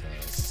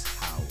 because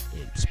how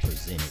it's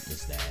presented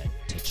is that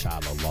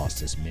T'Challa lost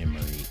his memory,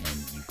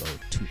 and you go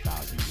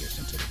 2,000 years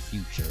into the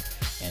future,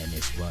 and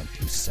it's run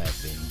through 7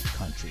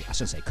 countries. I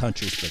shouldn't say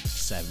countries, but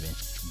 7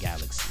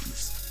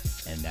 galaxies.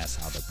 And that's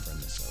how the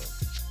premise of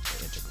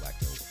the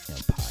Intergalactic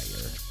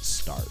Empire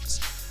starts.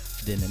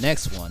 Then the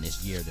next one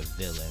is Year the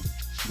Villain,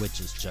 which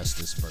is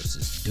Justice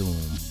versus Doom,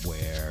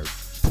 where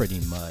pretty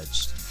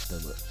much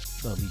the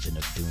Legion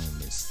of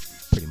Doom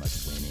is pretty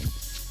much winning.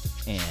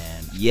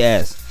 And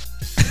yes,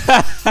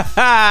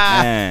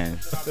 man,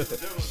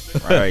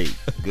 right,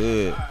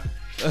 good.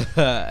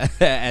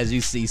 As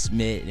you see,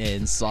 Smith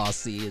and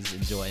Saucy is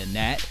enjoying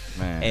that.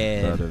 Man,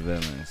 and brother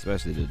villain,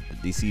 especially the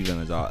DC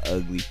villains, all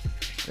ugly.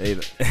 They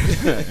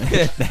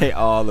they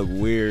all look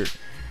weird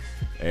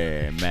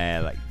and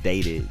mad, like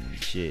dated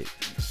and shit.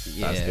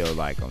 Yeah. I still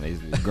like them.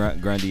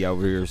 Grundy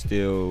over here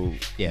still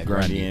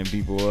Grundying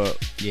people up.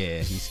 Yeah,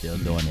 he's still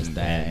doing his thing.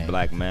 And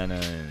Black Manta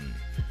and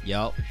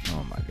yup.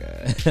 Oh my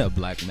god.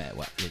 Black Manta.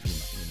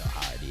 You know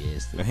how it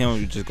is. But he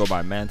don't just go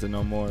by Manta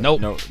no more.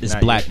 Nope. No, it's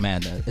Black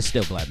Manta. It's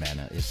still Black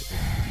Manta.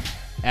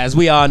 As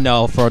we all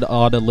know, for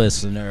all the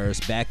listeners,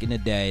 back in the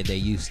day, they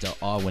used to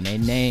when they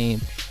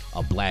name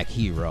a black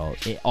hero,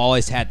 it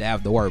always had to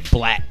have the word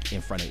black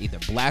in front of either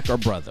black or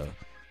brother,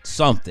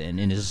 something,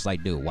 and it's just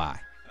like, dude, why?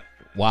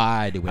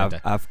 Why do we have to?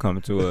 I've come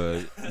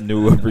to a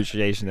new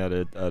appreciation of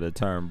the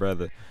term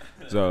brother.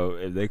 So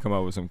if they come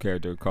up with some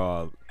character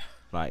called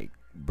like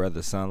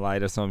Brother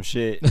Sunlight or some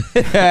shit,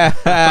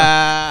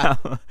 I'm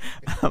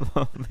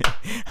gonna be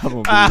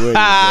with it,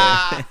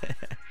 man.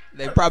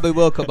 They probably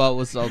will come up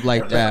with something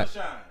like that.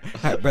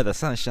 Right, Brother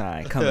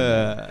Sunshine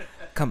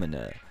coming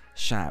to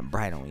shine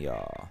bright on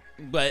y'all.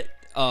 But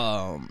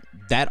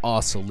that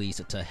also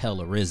leads to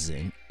Hell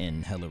Arisen,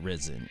 and Hell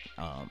Arisen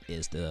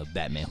is the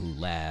Batman Who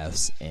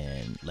Laughs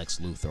and Lex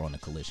Luthor on the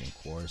collision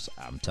course.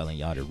 I'm telling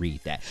y'all to read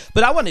that.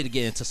 But I wanted to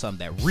get into something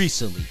that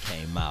recently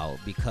came out,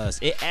 because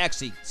it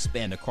actually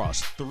spanned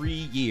across 3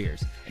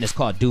 years, and it's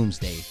called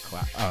Doomsday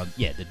Clock.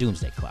 The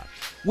Doomsday Clock,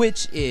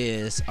 which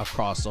is a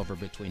crossover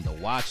between the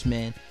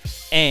Watchmen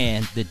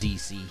and the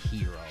DC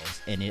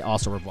heroes, and it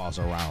also revolves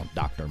around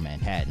Dr.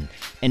 Manhattan,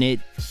 and it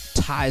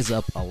ties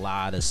up a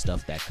lot of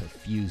stuff that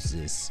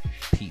confuses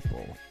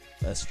people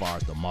as far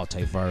as the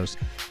multiverse,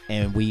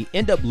 and we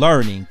end up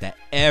learning that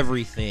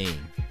everything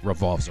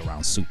revolves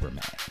around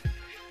Superman.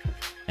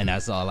 And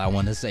that's all I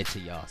want to say to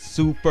y'all.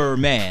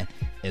 Superman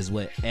is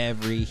what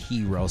every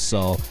hero.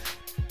 So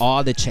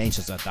all the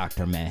changes that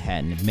Dr.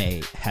 Manhattan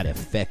made had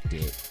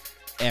affected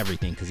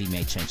everything, because he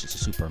made changes to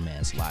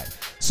Superman's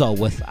life. So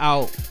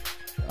without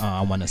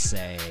I want to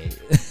say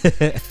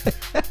man,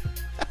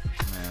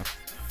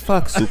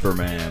 fuck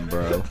Superman,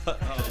 bro.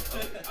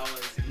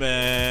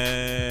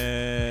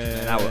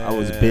 Man, I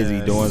was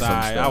busy doing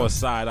some stuff. I was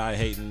side-eye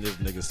hating this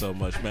nigga so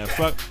much, man.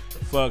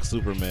 Fuck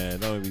Superman.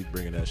 Don't be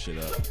bringing that shit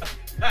up.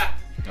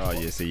 Oh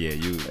yeah, so yeah,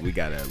 we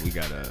got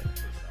a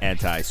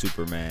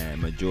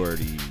anti-Superman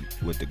majority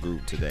with the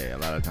group today. A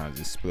lot of times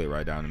it's split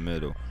right down the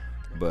middle,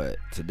 but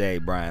today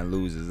Brian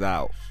loses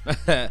out.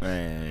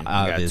 Man, you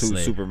got 2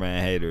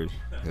 Superman haters,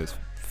 because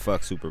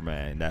fuck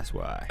Superman, that's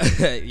why.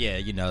 Yeah,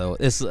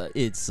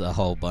 it's a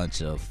whole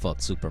bunch of fuck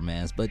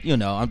Supermans, but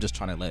I'm just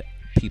trying to let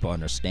people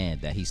understand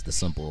that he's the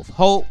symbol of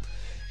hope,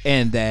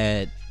 and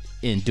that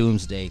in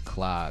Doomsday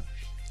Clock,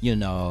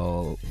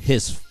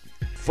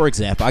 for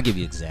example, I'll give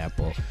you an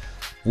example.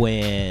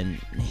 When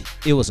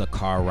it was a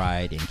car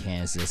ride in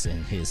Kansas,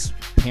 and his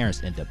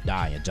parents ended up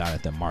dying,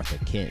 Jonathan, Martha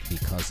Kent,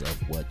 because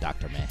of what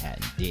Dr.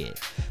 Manhattan did.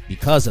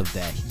 Because of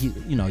that,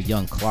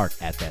 young Clark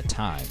at that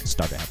time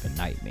started having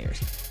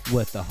nightmares.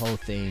 With the whole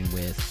thing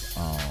with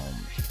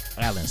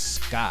Alan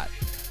Scott,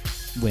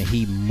 when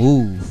he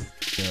moved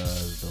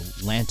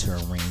the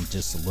lantern ring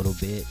just a little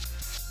bit,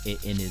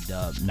 it ended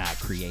up not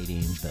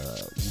creating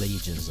the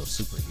legions of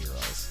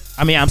superheroes.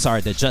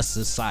 The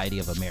Justice Society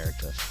of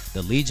America.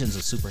 The legions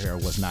of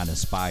superheroes was not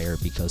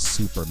inspired because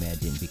Superman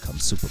didn't become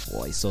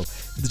Superboy. So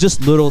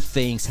just little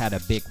things had a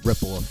big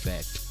ripple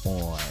effect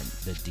on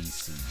the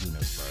DC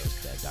universe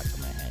that Dr.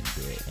 Manhattan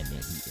did, and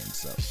then he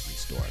ends up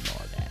restoring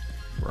all that.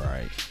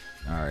 Right.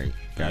 All right.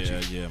 Gotcha.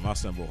 Yeah. My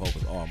symbol of hope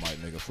is All Might,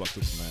 nigga. Fuck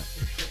Superman.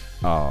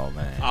 Oh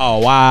man. Oh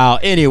wow.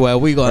 Anyway,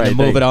 we're gonna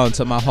move it on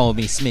to my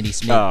homie Smitty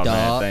Smith. Oh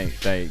dog. man,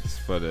 thanks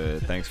for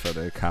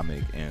the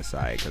comic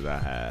insight, because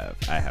I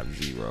have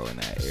zero in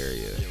that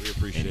area. Yeah, we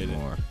appreciate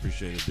anymore. It.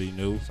 Appreciate it. Be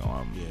new. So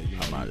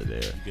I'm out of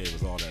there. You gave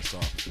us all that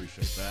sauce.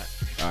 Appreciate that.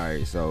 All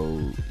right. So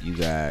you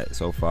got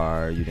so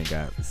far you done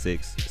got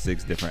six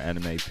different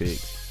anime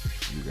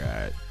picks. You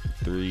got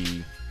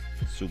 3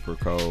 super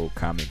cold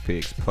comic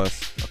picks,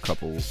 plus a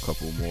couple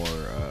more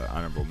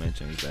honorable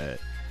mentions that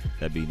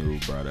B New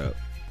brought up.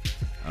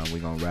 We're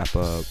gonna wrap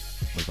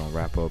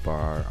up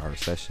our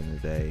session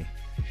today.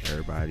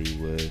 Everybody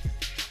with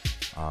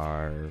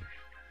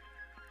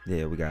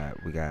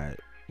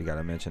we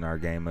gotta mention our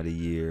game of the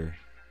year,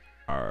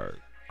 our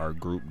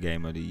group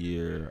game of the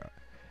year.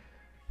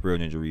 Real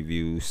Ninja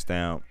Review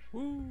stamp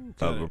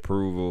of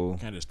approval.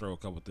 Can I just throw a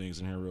couple things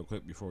in here real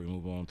quick before we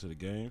move on to the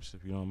games,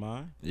 if you don't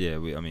mind? Yeah,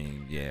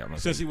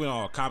 Since he went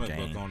on a comic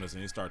book on us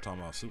and he started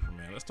talking about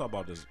Superman, let's talk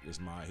about this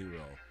My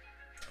Hero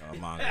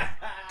manga.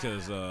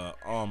 Because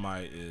All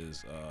Might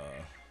is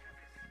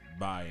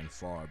by and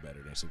far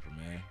better than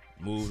Superman.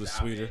 Move the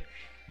sweeter.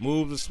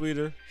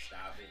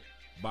 Stop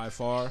it. By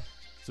far,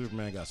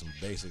 Superman got some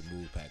basic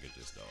move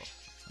packages,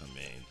 though. I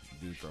mean,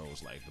 dude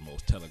throws like the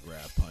most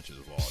telegraphed punches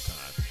of all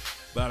time.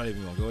 But I'm not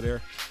even gonna go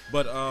there.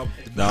 But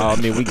no, I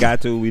mean we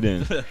got to. We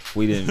didn't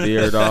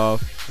veer it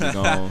off.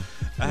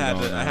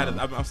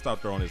 I'm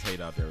stopped throwing this hate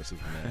out there with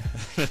Superman.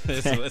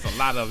 it's a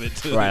lot of it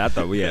too. Right. I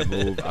thought we had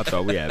moved. I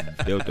thought we had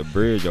built a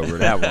bridge over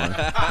that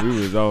one. We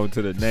was on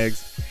to the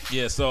next.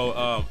 Yeah.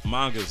 So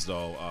mangas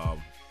though.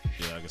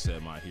 Like I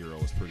said, My Hero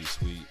is pretty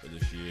sweet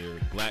this year.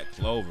 Black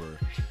Clover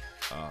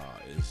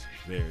is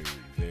very,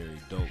 very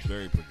dope.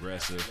 Very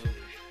progressive.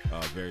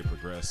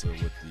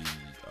 With the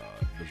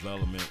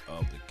development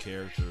of the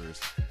characters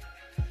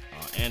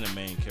and the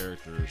main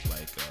characters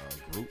like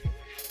Groot,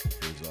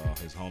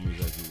 his homies,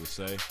 as you would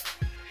say.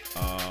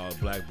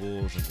 Black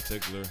Bulls in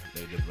particular,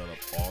 they develop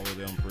all of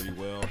them pretty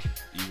well,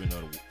 even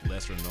though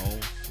lesser known,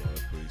 so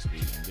that's pretty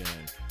sweet. And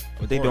then,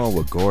 what they doing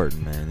with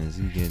Gordon, man? Is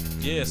he getting?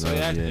 Yeah, so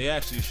they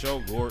actually show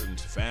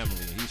Gordon's family.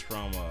 He's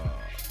from a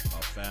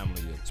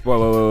family of.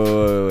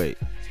 Wait.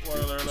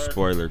 Spoiler alert.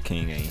 Spoiler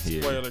King ain't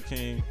here. Spoiler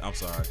King. I'm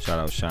sorry. Shout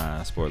out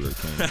Shine. Spoiler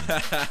King.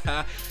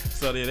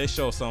 So they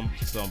show some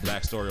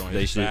backstory on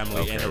his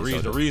family, and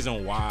the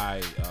reason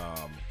why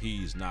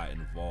he's not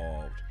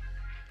involved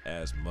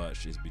as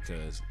much is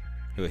because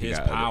his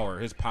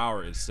power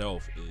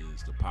itself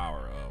is the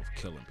power of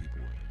killing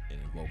people and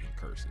invoking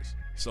curses.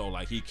 So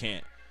like he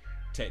can't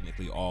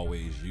technically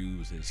always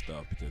use his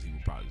stuff because he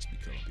would probably just be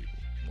killing people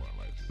more than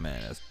likely.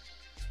 Man, that's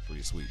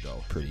pretty sweet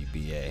though. Pretty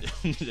BA.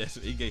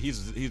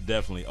 He's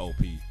definitely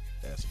OP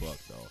as fuck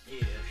though.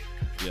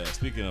 Yeah.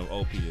 Speaking of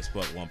OP as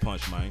fuck, One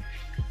Punch Man.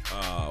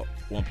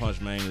 One Punch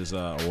Man is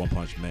One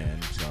Punch Man.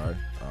 I'm sorry.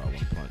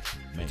 One Punch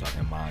Man. We're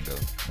talking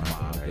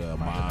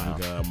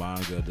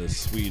manga. The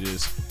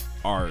sweetest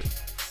art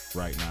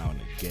right now in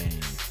the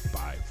game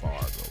by far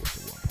goes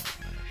to One Punch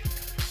Man.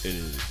 It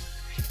is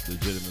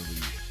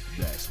legitimately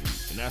that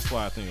sweet, and that's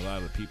why I think a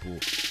lot of the people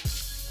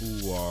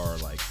who are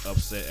like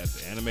upset at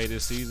the anime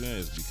this season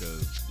is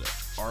because the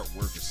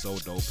artwork is so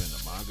dope in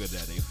the manga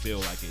that they feel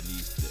like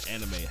the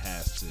anime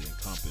has to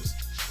encompass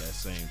that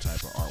same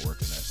type of artwork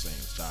and that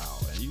same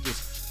style, and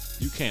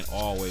you can't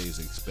always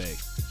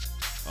expect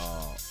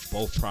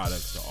both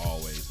products to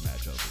always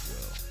match up as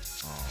well.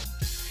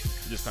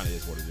 It just kind of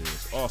is what it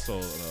is.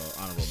 Also,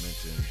 honorable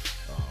mention,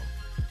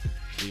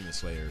 Demon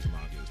Slayer's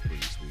manga is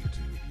pretty sweet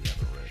too if you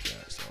haven't read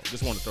that. So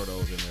just want to throw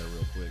those in there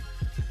real quick.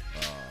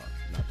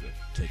 Not to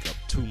take up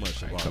too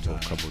much of our time.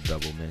 Couple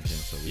double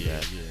mentions. So we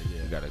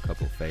got a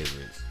couple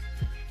favorites.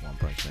 One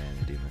Punch Man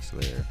and Demon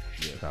Slayer,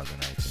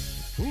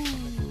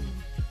 2019.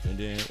 And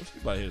then what's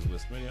about his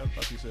list, man? I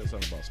thought you said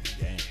something about some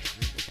games.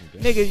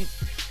 Nigga,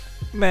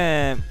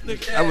 man,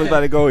 I was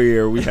about to go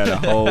here. We had a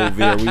whole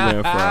veer.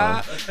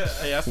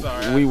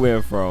 We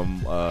went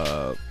from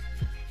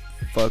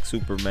fuck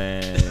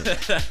Superman.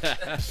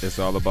 It's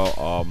all about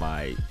All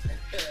Might.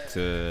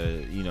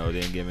 To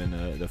then giving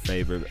the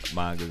favorite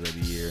mangas of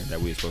the year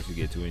that we were supposed to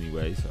get to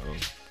anyway, so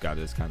got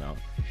us kind of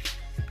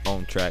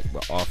on track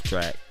but off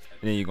track.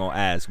 And then you're gonna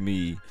ask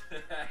me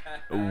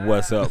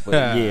what's up,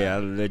 but yeah,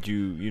 I'll let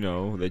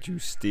you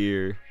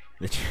steer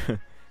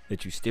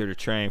the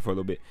train for a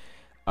little bit.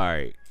 All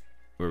right,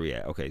 where we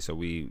at? Okay, so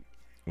we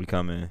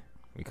coming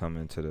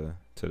to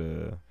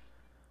the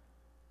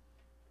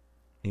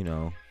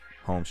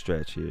home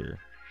stretch here.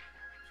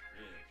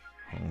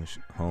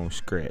 Home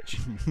stretch.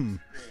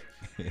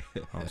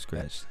 Home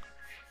stretch.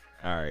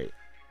 All right.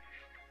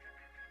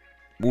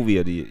 Movie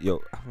of the year. Yo,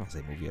 I want to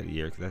say movie of the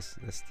year because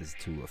that's just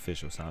too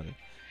official sounding.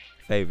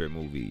 Favorite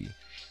movie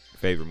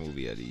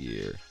of the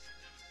year.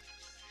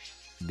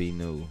 Be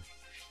New.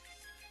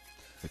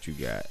 What you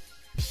got?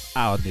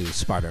 I'll do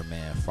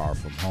Spider-Man Far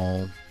From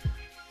Home.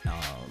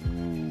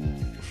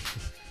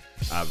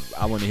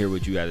 I want to hear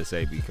what you got to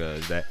say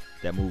because that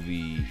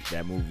movie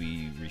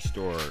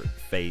restored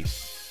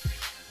faith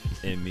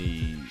in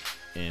me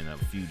in a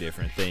few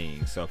different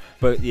things. So,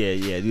 but yeah.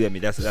 I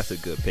mean, that's a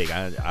good pick. It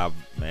kind of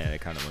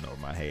went over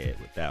my head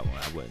with that one.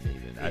 I wasn't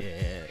even.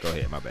 Go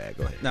ahead, my bad.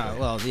 Go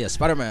ahead.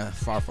 Spider-Man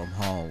Far From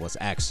Home was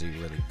actually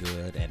really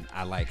good, and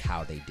I like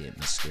how they did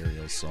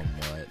Mysterio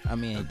somewhat. I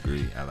mean,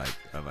 agree. I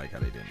like how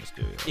they did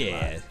Mysterio.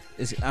 Yeah,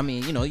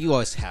 you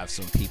always have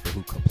some people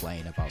who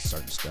complain about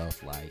certain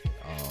stuff, like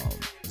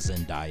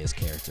Zendaya's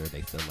character.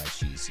 They feel like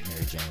she's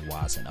Mary Jane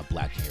Watson, a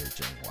black Mary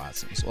Jane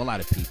Watson. So a lot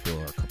of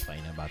people are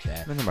complaining about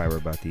that. Nobody worry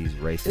about these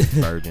racist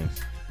virgins.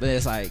 But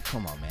it's like,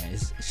 come on, man.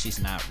 She's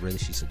not really.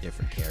 She's a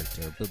different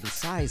character. But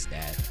besides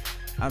that,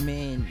 I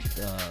mean,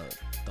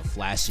 the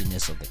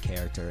flashiness of the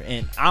character.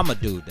 And I'm a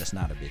dude that's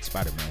not a big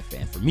Spider-Man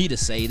fan. For me to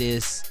say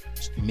this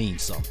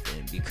means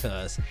something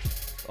because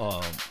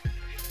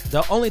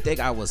The only thing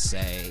I would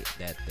say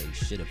that they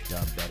should have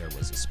done better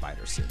was the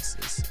spider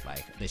senses.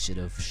 Like, they should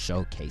have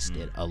showcased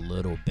it a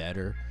little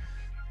better.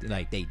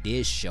 Like, they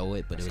did show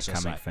it, but That's it was a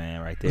just comic like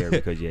fan right there,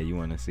 because you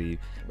want to see,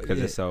 because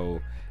it's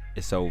so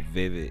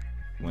vivid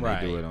when they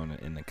do it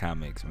in the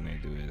comics, when they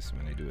do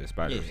it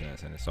spider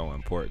sense, and it's so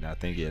important. I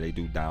think they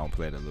do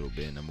downplay it a little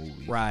bit in the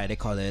movie. Right, they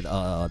call it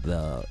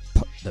the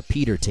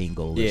Peter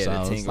tingle.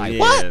 Yeah, the tingle. Like, yeah,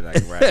 what?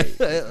 like, right.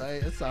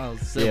 Like, it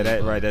sounds silly.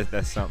 Yeah,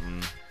 that's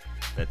something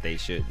that they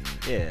shouldn't.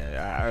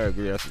 Yeah, I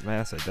agree.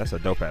 That's a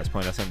dope ass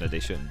point. That's something that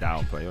they shouldn't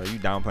downplay. Like, you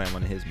downplaying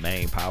one of his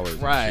main powers,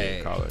 right? And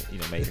shit, call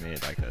it, making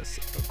it like a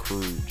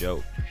crude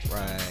joke,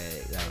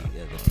 right?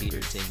 Like, the Peter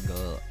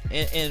tingle.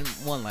 And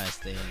one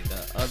last thing,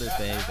 the other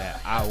thing that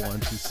I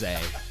want to say,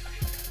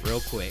 real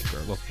quick,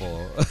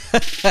 before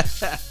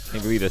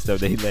can't believe the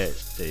stuff they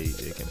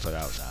can put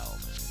out now,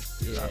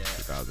 man. Yeah.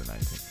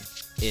 2019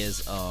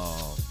 is dang,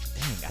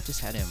 I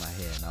just had it in my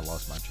head and I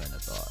lost my train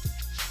of thought.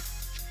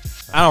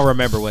 I don't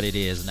remember what it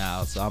is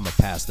now, so I'm gonna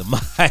pass the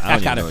mic. I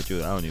don't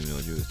even know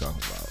what you was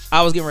talking about.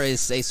 I was getting ready to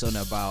say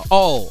something about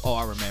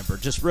I remember.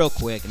 Just real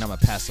quick, and I'm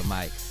gonna pass the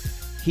mic.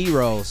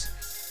 Heroes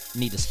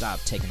need to stop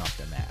taking off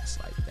their masks.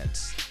 Like,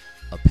 that's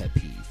a pet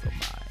peeve of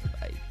mine.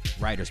 Like,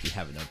 writers be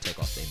having them take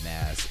off their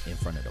masks in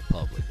front of the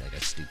public. Like,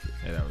 that's stupid.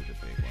 Yeah, that was a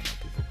big one that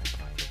people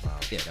complained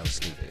about. Yeah, that was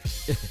stupid.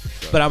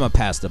 But I'm gonna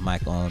pass the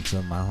mic on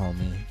to my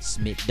homie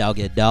Smith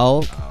Doggy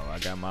Dog. Oh, I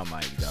got my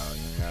mic, dog.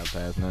 You ain't gotta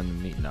pass nothing to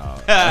me, no.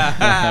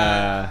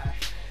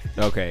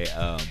 Okay.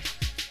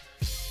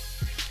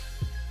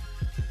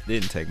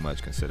 Didn't take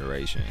much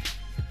consideration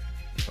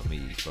for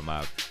me for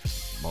my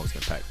most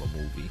impactful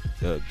movie.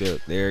 Look,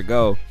 there it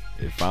go.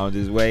 It found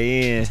its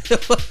way in.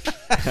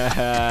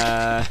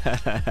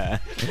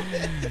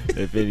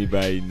 If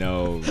anybody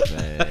knows,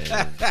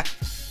 man.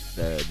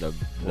 The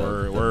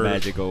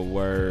magical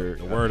word.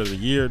 The word of the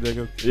year,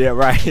 nigga. Yeah,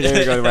 right. There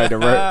you go. Right. The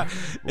word.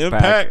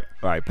 Impact.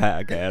 Right.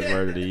 Podcast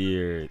word of the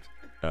year.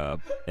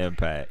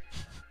 Impact.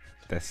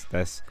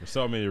 That's for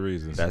so many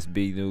reasons. That's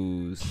B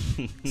News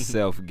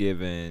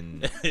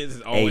self-given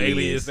his own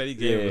alias that he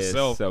gave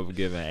himself.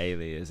 Self-given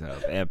alias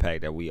of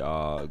Impact that we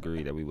all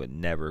agree that we would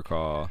never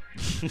call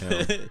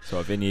him.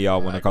 So if any of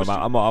y'all want to call him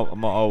out,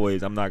 I'm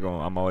always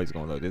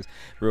gonna look. This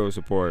real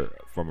support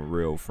from a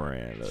real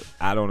friend. Look,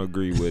 I don't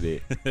agree with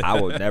it. I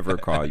would never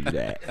call you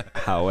that.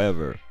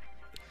 However,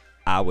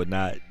 I would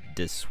not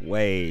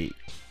dissuade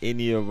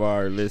any of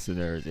our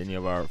listeners, any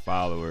of our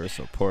followers,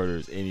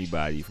 supporters,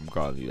 anybody from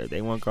calling you that.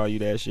 They want to call you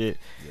that shit.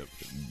 Yep.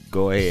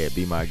 Go ahead,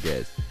 be my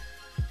guest.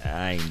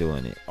 I ain't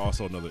doing it.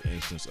 Also, another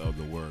instance of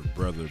the word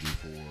brother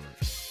before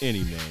any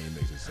name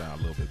makes it sound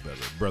a little bit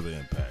better. Brother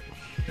Impact.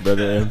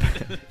 Brother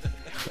Impact.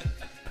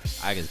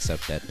 I can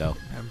accept that though.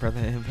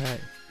 Brother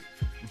Impact.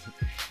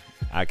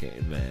 I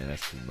can't, man.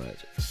 That's too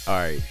much. All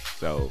right.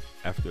 So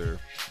after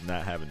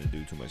not having to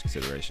do too much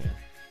consideration,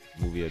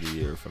 movie of the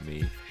year for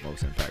me,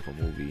 most impactful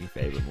movie,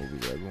 favorite movie,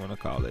 whatever you want to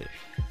call it,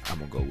 I'm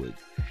gonna go with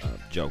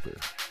Joker.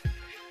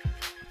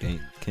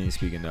 Can't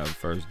speak enough.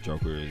 First,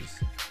 Joker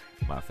is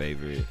my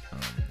favorite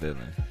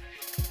villain,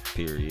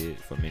 period,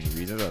 for many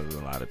reasons. There's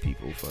a lot of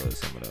people for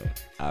some of the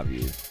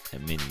obvious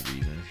and many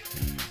reasons.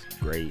 He's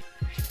great.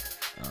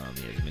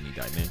 He has many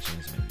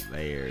dimensions, many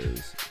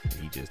layers.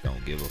 He just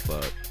don't give a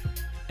fuck.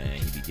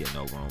 And he be getting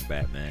over on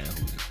Batman,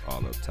 who's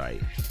all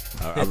uptight.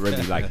 I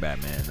really like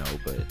Batman though,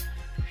 but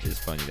it's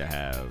funny to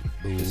have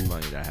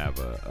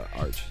a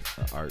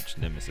arch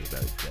nemesis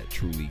that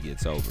truly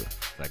gets over,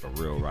 like a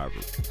real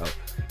rivalry. Oh,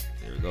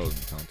 there it goes.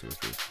 Tongue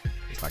twisters.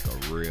 It's like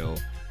a real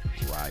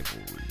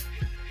rivalry.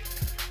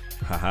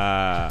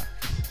 Haha.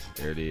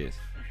 There it is.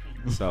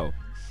 So,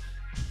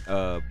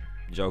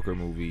 Joker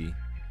movie.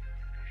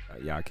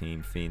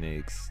 Joaquin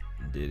Phoenix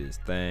did his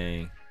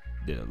thing.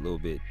 Did a little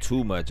bit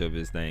too much of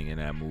his thing in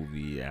that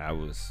movie.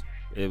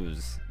 We've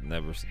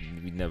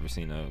never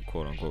seen a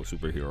quote unquote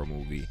superhero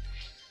movie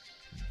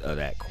of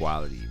that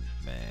quality,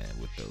 man.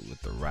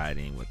 With the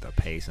writing, with the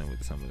pacing,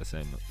 with some of the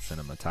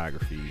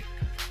cinematography,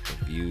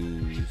 the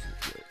views,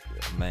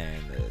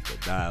 man, the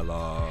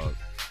dialogue.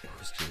 It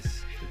was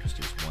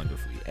just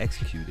wonderfully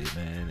executed,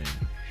 man. And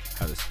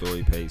how the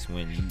story pace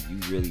went, you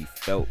really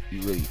felt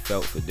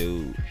for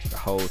dude the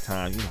whole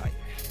time. You like,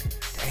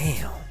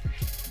 damn.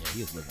 He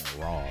was living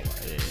raw,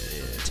 like,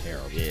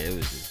 terrible. Yeah, it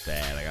was just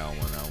bad. Like, I don't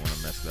want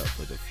to mess it up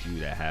for the few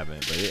that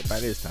haven't. But by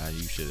this time,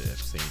 you should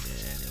have seen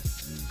it, and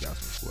if you got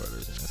some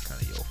spoilers, and that's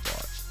kind of your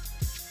fault.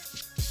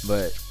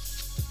 But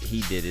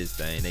he did his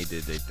thing. They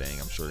did their thing.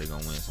 I'm sure they're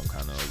gonna win some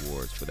kind of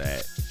awards for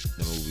that.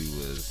 The movie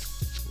was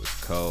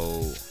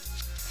cold,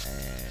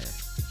 and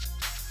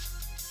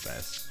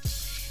that's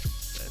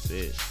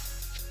it.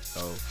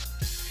 So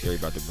they're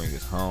about to bring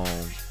us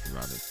home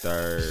around the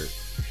third.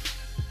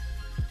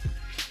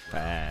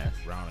 Pass.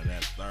 Rounding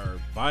that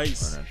third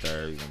vice. On that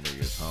third, we're gonna bring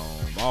us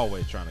home. I'm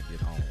always trying to get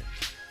home.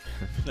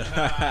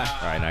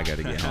 Right, I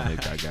gotta get home. I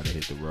gotta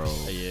hit the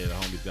road. Yeah, the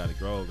homies gotta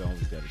grow. The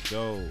homies gotta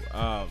go.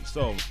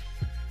 So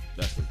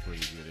that's a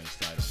pretty good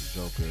insight on the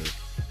Joker.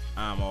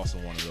 I'm also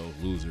one of those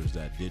losers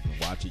that didn't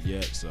watch it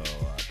yet, so I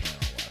plan on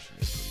watching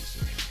it pretty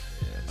soon.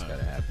 Yeah, it's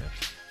gotta happen.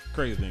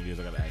 Crazy thing is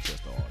I got access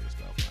to all this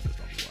stuff. I just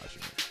don't be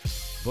watching it.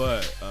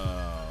 But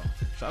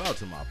shout out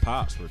to my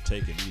pops for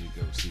taking me to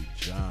go see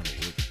John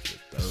Wick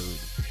the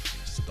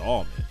 3rd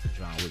installment.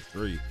 John Wick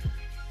 3.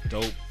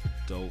 Dope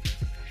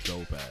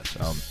ass.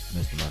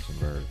 Mr.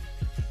 Musselberg.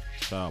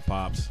 Shout out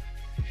Pops.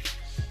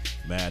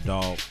 Bad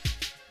Dog.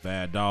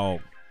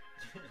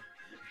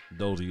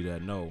 Those of you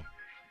that know,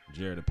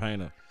 Jared the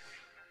Painter.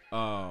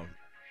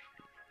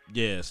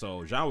 Yeah,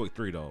 so John Wick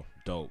 3 though,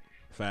 dope.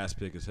 Fast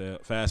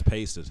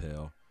paced as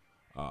hell.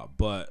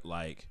 But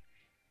like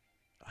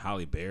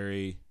Halle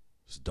Berry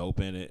was dope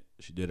in it.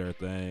 She did her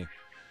thing.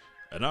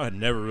 And I had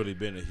never really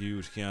been a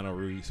huge Keanu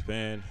Reeves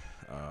fan.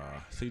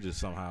 He just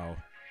somehow,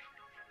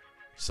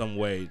 some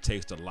way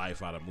takes the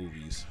life out of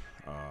movies.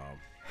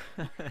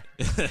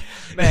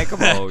 Man,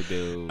 come on,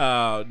 dude.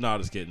 No,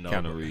 just kidding. No,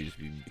 Keanu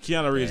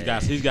Reeves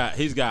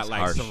he's got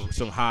like harsh.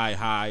 some high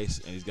highs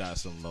and he's got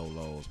some low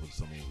lows with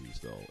some movies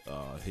though.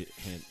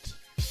 Hint,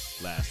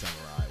 Last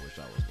Samurai, which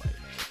I was like,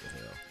 man, what the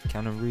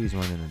hell? Keanu Reeves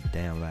wasn't in the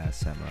damn Last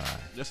Samurai.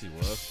 Yes, he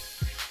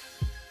was.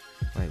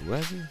 Wait,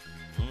 was he?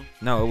 Mm-hmm.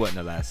 No, it wasn't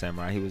the Last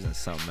Samurai. He was in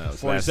something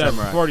else. 47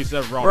 wrong.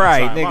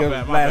 Right, sorry,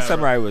 nigga. Last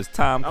Samurai was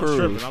Tom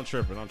Cruise. I'm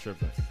tripping.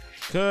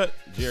 Cut,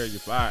 Jared, you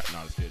fired.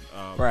 No, just kidding.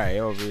 Right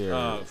over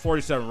here.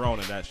 47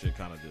 Ronin, that shit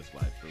kind of just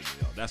like threw me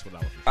off. That's what I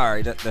was. All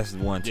right, that's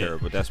one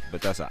terrible,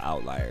 but that's an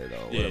outlier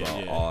though. Yeah, what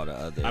about all the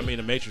other? I mean,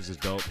 The Matrix is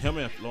dope. Him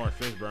and Lawrence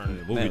Fishburne in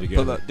the movie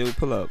together.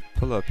 Pull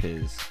up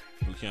his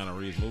Keanu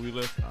Reeves movie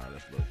list. All right,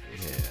 let's look.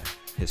 Yeah,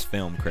 his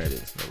film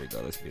credits. There we go.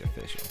 Let's be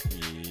official.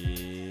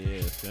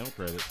 Yeah, film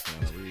credits.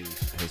 Keanu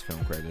Reeves. His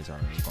film credits are.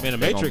 Man, The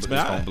Matrix, man.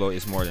 It's gonna blow.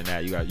 It's more than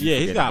that. You got.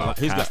 He's got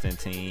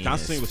Constantine.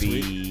 Constantine was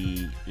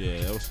sweet. Yeah,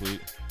 that was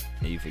sweet.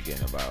 And you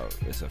forgetting about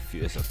it's a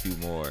few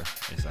more.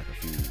 It's like a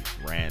few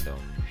random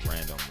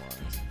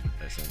ones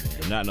that's in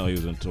there. Did not know he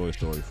was in Toy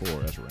Story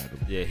 4. That's random.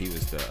 Yeah, he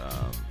was the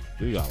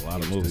Dude, got a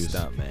lot of movies.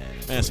 Stunt man.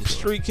 Man, some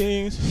Street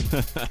Kings.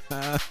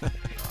 Yeah.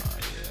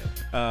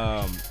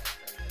 Yeah,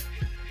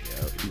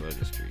 he was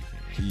a Street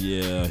King.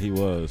 Yeah, he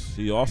was.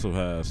 He also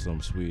has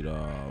some sweet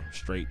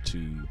straight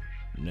to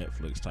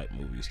Netflix type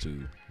movies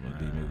too, like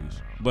D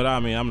movies. But I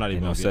mean, I'm not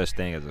even. No such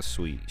thing as a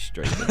sweet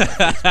straight to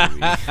Netflix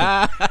movie.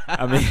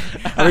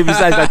 I mean,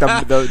 besides like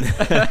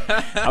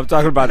the I'm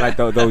talking about like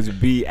those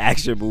B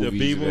action movies. The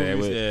B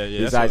movies, yeah.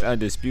 Besides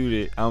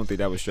Undisputed, I don't think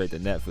that was straight to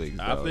Netflix.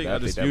 I think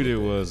Undisputed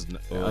was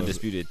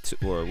Undisputed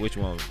or which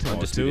one?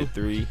 Undisputed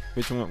 3.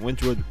 Which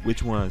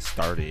one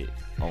started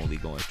only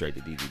going straight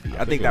to DVD?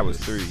 I think that was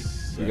 3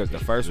 because the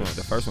first one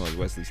was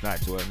Wesley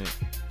Snipes, wasn't it?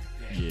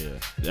 Yeah,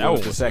 that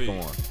was the second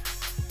one.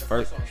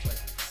 First,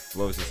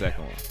 what was the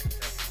second one?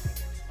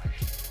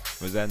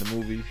 Was that in the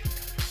movie?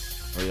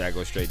 Or did I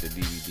go straight to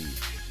DVD?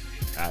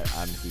 I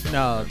honestly don't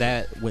remember.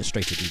 That went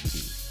straight to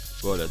DVD.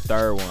 Well, the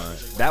third one,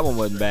 that one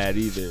wasn't bad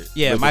either.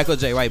 Yeah, Michael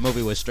J. White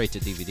movie was straight to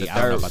DVD.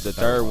 I don't know about the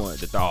third one.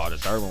 The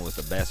third one was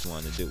the best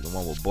one to do. The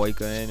one with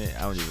Boyka in it.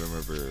 I don't even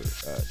remember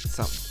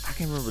something. I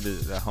can't remember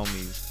the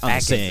homie's. I'm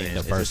saying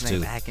the first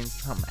two.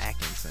 Atkinson or something.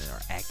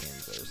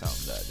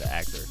 The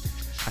actor.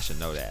 I should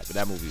know that. But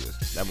that movie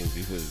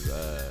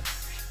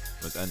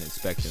was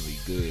unexpectedly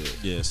good.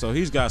 Yeah, so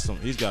he's got some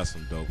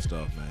dope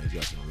stuff, man. He's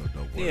got some real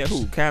dope work. Yeah,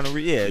 Keanu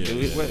Reeves? Yeah,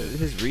 dude.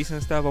 His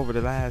recent stuff over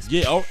the last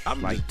 20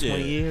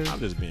 years. I'm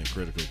just being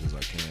critical because I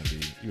can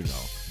be,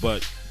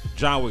 But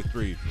John Wick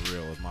 3 for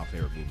real is my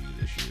favorite movie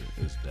this year.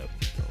 It's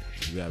definitely dope.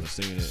 If you haven't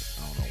seen it,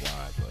 I don't know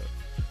why, but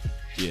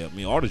yeah, I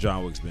mean all the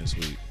John Wick's been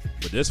sweet,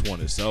 but this one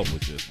itself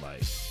was just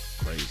like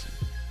crazy.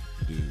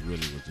 Dude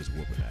really was just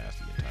whooping ass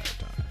the entire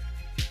time.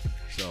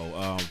 So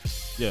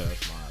yeah,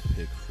 that's my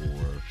pick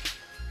for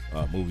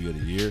movie of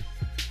the year.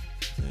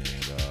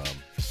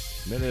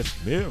 And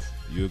Smith,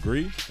 you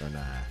agree or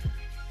nah?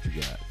 What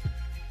you got?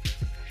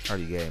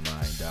 Already gave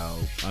mine, dog.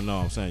 I know.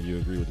 I'm saying you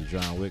agree with the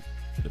John Wick,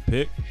 the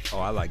pick. Oh,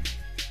 I like.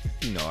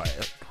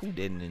 Who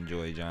didn't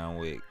enjoy John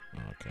Wick?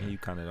 Okay. You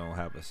kind of don't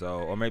have a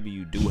soul, or maybe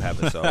you do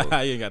have a soul. You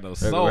ain't got no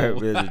soul.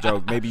 There's a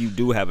joke. Maybe you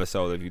do have a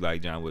soul if you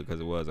like John Wick,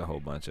 because it was a whole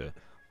bunch of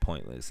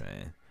pointless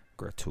and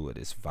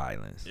gratuitous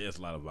violence. Yeah, it's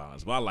a lot of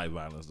violence, but I like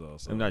violence though.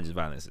 So. And not just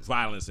violence, it's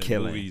violence in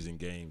killing. Movies and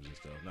games and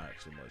stuff. Not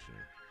so much.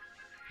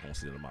 I don't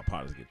see that my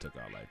partners get took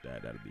out like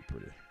that. That'd be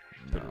pretty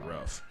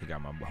rough. He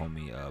got my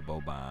homie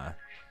Boban.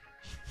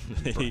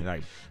 He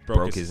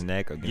broke his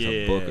neck against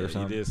a book or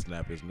something. He did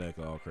snap his neck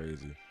all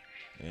crazy,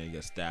 and he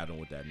got stabbed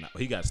with that knife.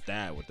 He got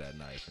stabbed with that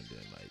knife, and then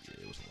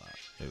it was a lot.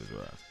 It was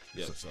rough.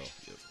 Yeah.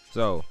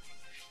 So,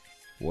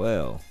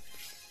 well,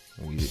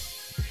 we've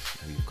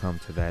come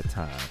to that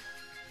time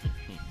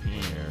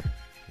where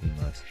we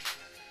must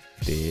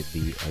bid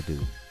thee adieu.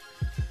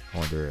 I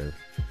wonder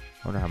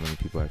how many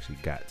people actually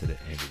got to the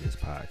end of this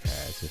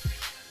podcast.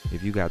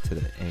 If you got to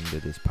the end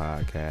of this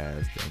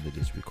podcast, the end of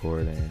this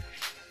recording,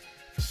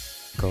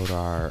 go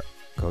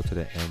to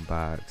the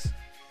inbox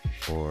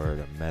or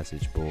the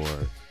message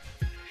board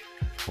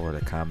or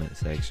the comment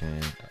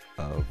section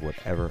of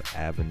whatever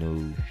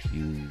avenue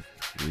you've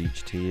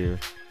reached here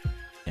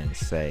and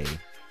say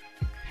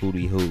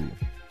hootie hoo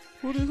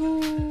Hootie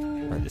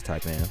hoo. Or just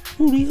type in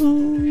hootie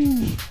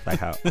hoo. Like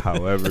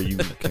however you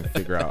can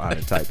figure out how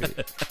to type it.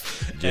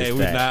 Just Hey,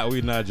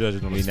 we not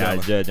judging on the spelling. We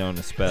not judging on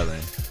the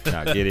spelling.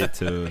 Now get it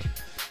to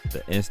the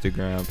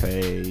Instagram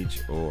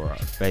page or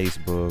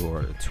Facebook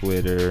or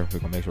Twitter. We're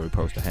gonna make sure we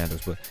post the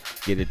handles, but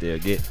get it there.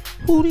 Get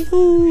hootie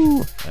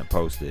hoo and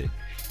post it,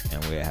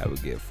 and we'll have a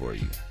gift for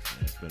you.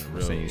 It's been a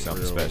We'll send you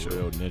something special.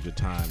 Real ninja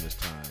time this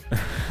time.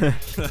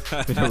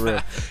 Been a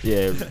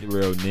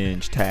real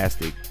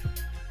ninja-tastic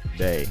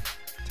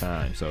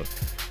time. So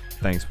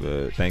thanks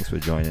for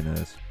joining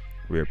us.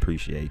 We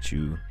appreciate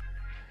you,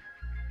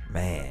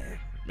 man.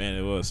 Man,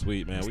 it was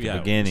sweet, man.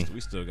 We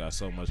still got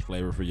so much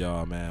flavor for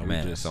y'all, man.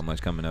 Man, so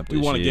much coming up. We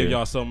want to give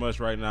y'all so much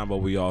right now, but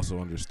we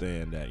also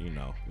understand that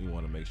we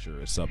want to make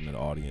sure it's something that the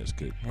audience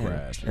could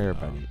grasp.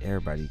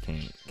 Everybody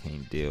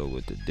can't deal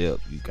with the dip.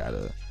 You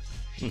gotta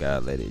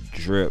let it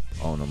drip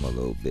on them a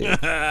little bit,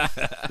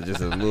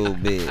 just a little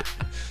bit.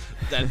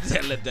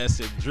 Let that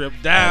shit drip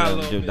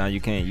down. Drip down. You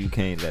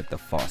can't let the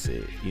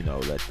faucet,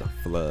 let the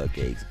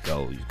floodgates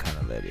go. You kind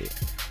of let it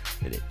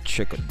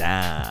trickle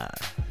down.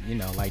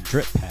 Like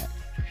drip pack.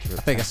 I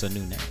think that's a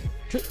new name.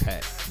 Drip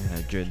pack.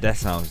 Yeah, that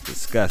sounds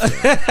disgusting.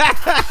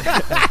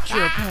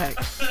 Drip pack.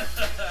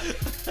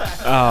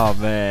 Oh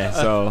man.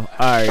 So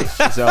all right.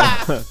 So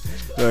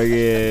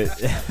again,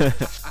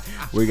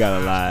 we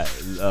got a lot.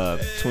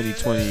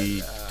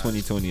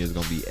 2020 is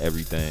gonna be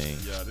everything.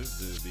 Yeah,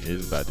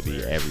 it's about to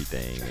be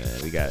everything,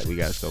 man. We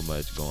got so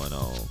much going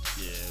on.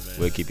 Yeah, man.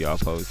 We'll keep y'all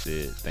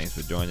posted. Thanks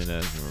for joining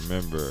us, and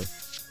remember,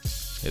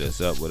 hit us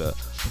up with a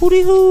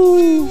hootie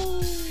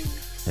hoo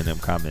in them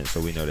comments, so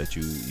we know that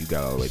you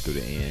got all the way through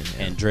the end.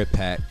 And drip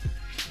pack.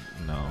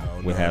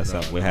 We have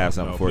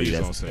something for you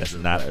that's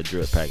not a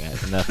drip pack. It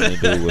has nothing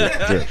to do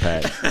with drip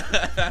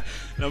packs.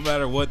 No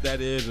matter what that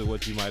is or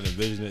what you might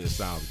envision it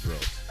sounds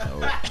gross.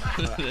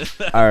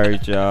 All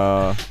right,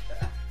 y'all.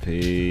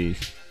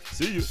 Peace.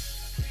 See you.